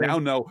agree. now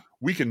know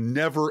we can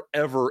never,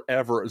 ever,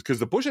 ever, because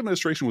the Bush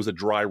administration was a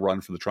dry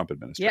run for the Trump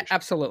administration. Yeah,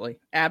 absolutely.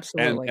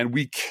 Absolutely. And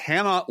we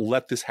cannot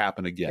let this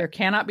happen again. There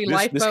cannot be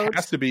lifeboats. This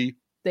has to be.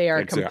 They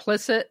are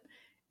complicit.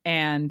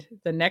 And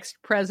the next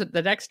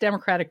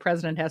Democratic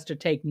president has to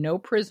take no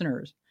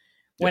prisoners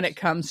when it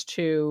comes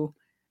to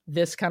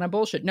this kind of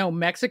bullshit. No,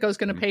 Mexico's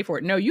going to pay for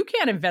it. No, you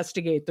can't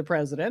investigate the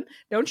president.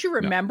 Don't you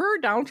remember?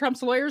 Donald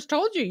Trump's lawyers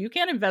told you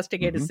can't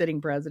investigate a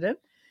sitting president.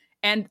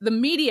 And the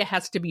media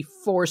has to be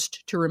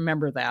forced to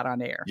remember that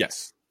on air.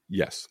 Yes.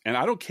 And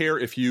I don't care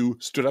if you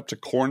stood up to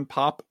Corn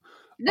Pop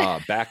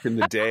back in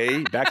the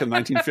day, back in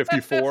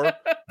 1954.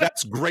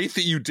 That's great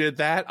that you did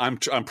that. I'm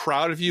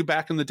proud of you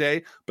back in the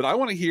day. But I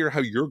want to hear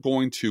how you're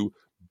going to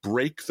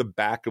break the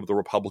back of the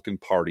Republican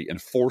Party and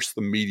force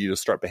the media to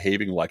start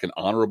behaving like an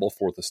honorable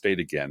fourth estate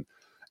again,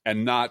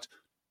 and not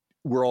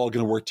we're all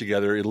going to work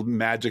together.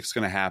 Magic's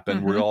going to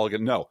happen. We're all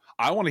going to no.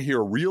 I want to hear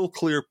a real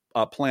clear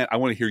plan. I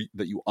want to hear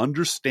that you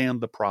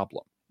understand the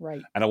problem,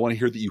 right? And I want to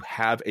hear that you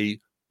have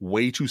a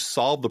way to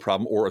solve the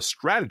problem or a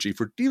strategy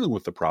for dealing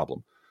with the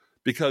problem,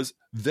 because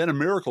then a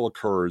miracle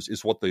occurs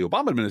is what the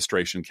Obama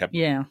administration kept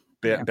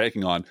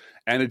banking on,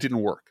 and it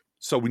didn't work.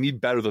 So we need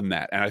better than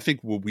that. And I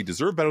think we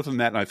deserve better than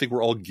that. And I think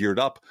we're all geared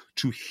up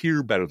to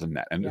hear better than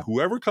that. And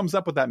whoever comes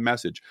up with that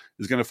message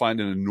is going to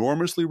find an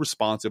enormously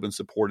responsive and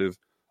supportive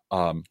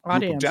group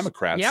of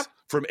Democrats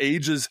from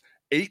ages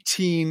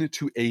 18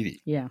 to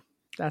 80. Yeah,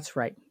 that's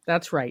right.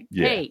 That's right.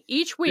 Yeah. Hey,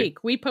 each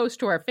week we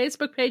post to our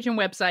Facebook page and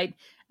website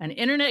an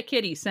Internet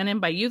Kitty sent in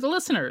by you, the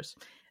listeners.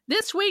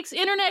 This week's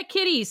Internet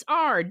Kitties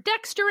are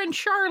Dexter and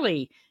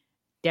Charlie.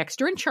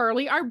 Dexter and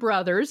Charlie are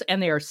brothers,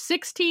 and they are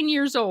 16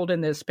 years old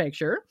in this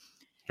picture.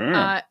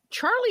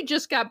 Charlie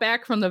just got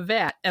back from the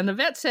vet, and the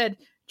vet said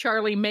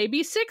Charlie may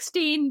be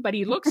 16, but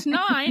he looks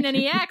 9 and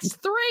he acts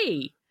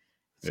 3.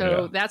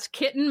 So that's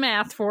kitten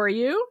math for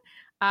you.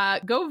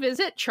 Go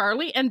visit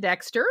Charlie and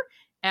Dexter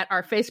at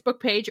our Facebook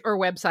page or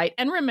website.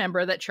 And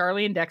remember that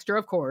Charlie and Dexter,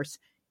 of course,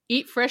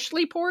 eat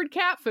freshly poured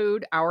cat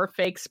food, our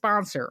fake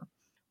sponsor.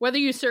 Whether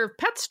you serve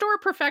pet store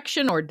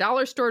perfection or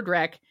dollar store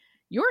dreck,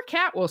 your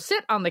cat will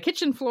sit on the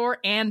kitchen floor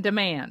and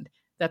demand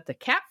that the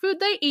cat food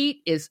they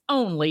eat is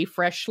only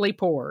freshly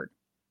poured.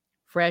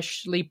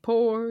 Freshly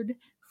poured,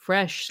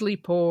 freshly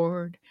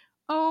poured.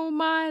 Oh,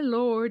 my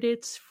Lord,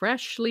 it's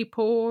freshly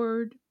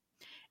poured.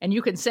 And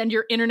you can send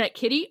your Internet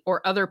Kitty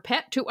or other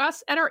pet to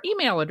us at our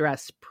email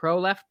address,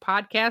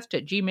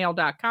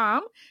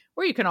 proleftpodcast@gmail.com,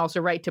 or you can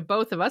also write to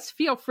both of us.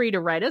 Feel free to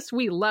write us.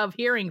 We love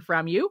hearing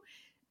from you.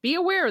 Be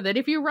aware that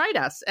if you write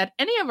us at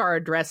any of our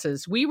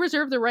addresses, we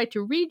reserve the right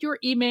to read your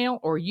email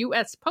or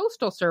U.S.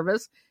 Postal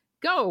Service.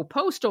 Go,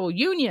 Postal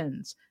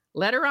Unions.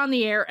 Letter on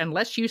the air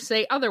unless you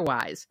say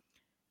otherwise.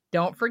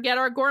 Don't forget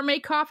our gourmet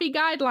coffee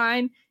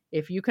guideline.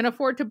 If you can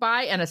afford to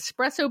buy an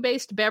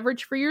espresso-based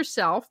beverage for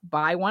yourself,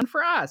 buy one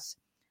for us.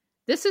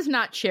 This is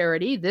not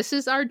charity. This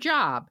is our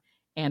job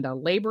and a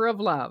labor of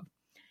love.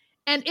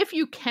 And if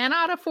you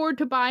cannot afford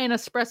to buy an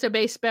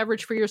espresso-based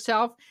beverage for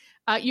yourself,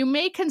 you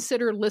may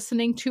consider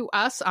listening to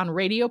us on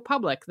Radio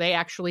Public. They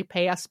actually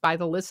pay us by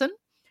the listen.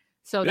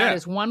 So that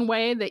is one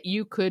way that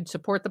you could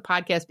support the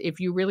podcast if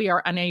you really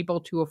are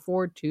unable to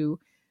afford to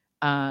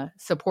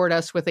support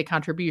us with a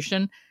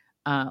contribution.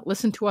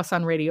 Listen to us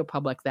on Radio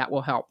Public. That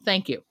will help.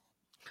 Thank you.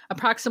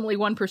 Approximately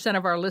 1%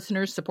 of our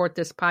listeners support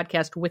this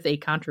podcast with a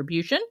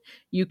contribution.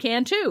 You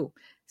can too.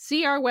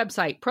 See our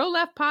website,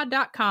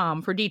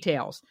 proleftpod.com, for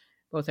details.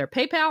 Both our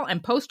PayPal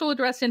and postal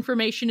address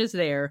information is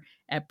there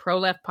at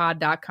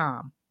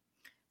proleftpod.com.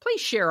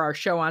 Please share our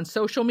show on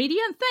social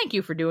media, and thank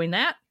you for doing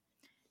that.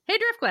 Hey,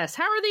 Driftglass,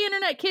 how are the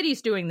Internet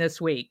Kitties doing this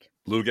week?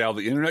 Blue Gal,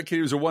 the Internet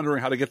Kitties are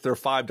wondering how to get their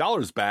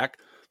 $5 back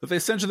that they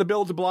sent to the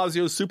Bill de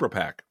Blasio's Super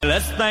PAC.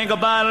 Let's think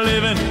about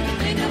living.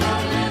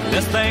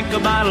 Let's think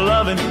about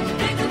loving.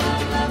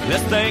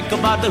 Let's think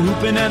about the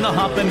hooping and the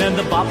hopping and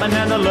the bopping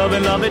and the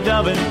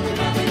lovey-dovey.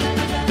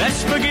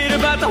 Let's forget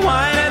about the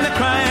whine and the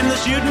crying, the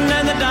shooting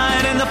and the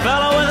dying, and the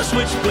fellow with a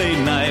switchblade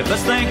knife.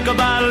 Let's think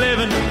about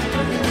living.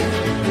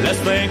 Let's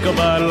think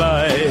about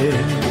life.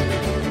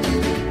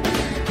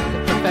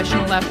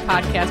 Professional Left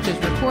podcast is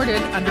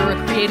recorded under a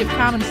Creative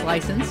Commons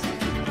license.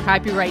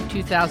 Copyright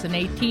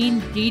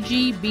 2018,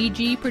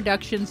 DGBG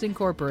Productions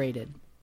Incorporated.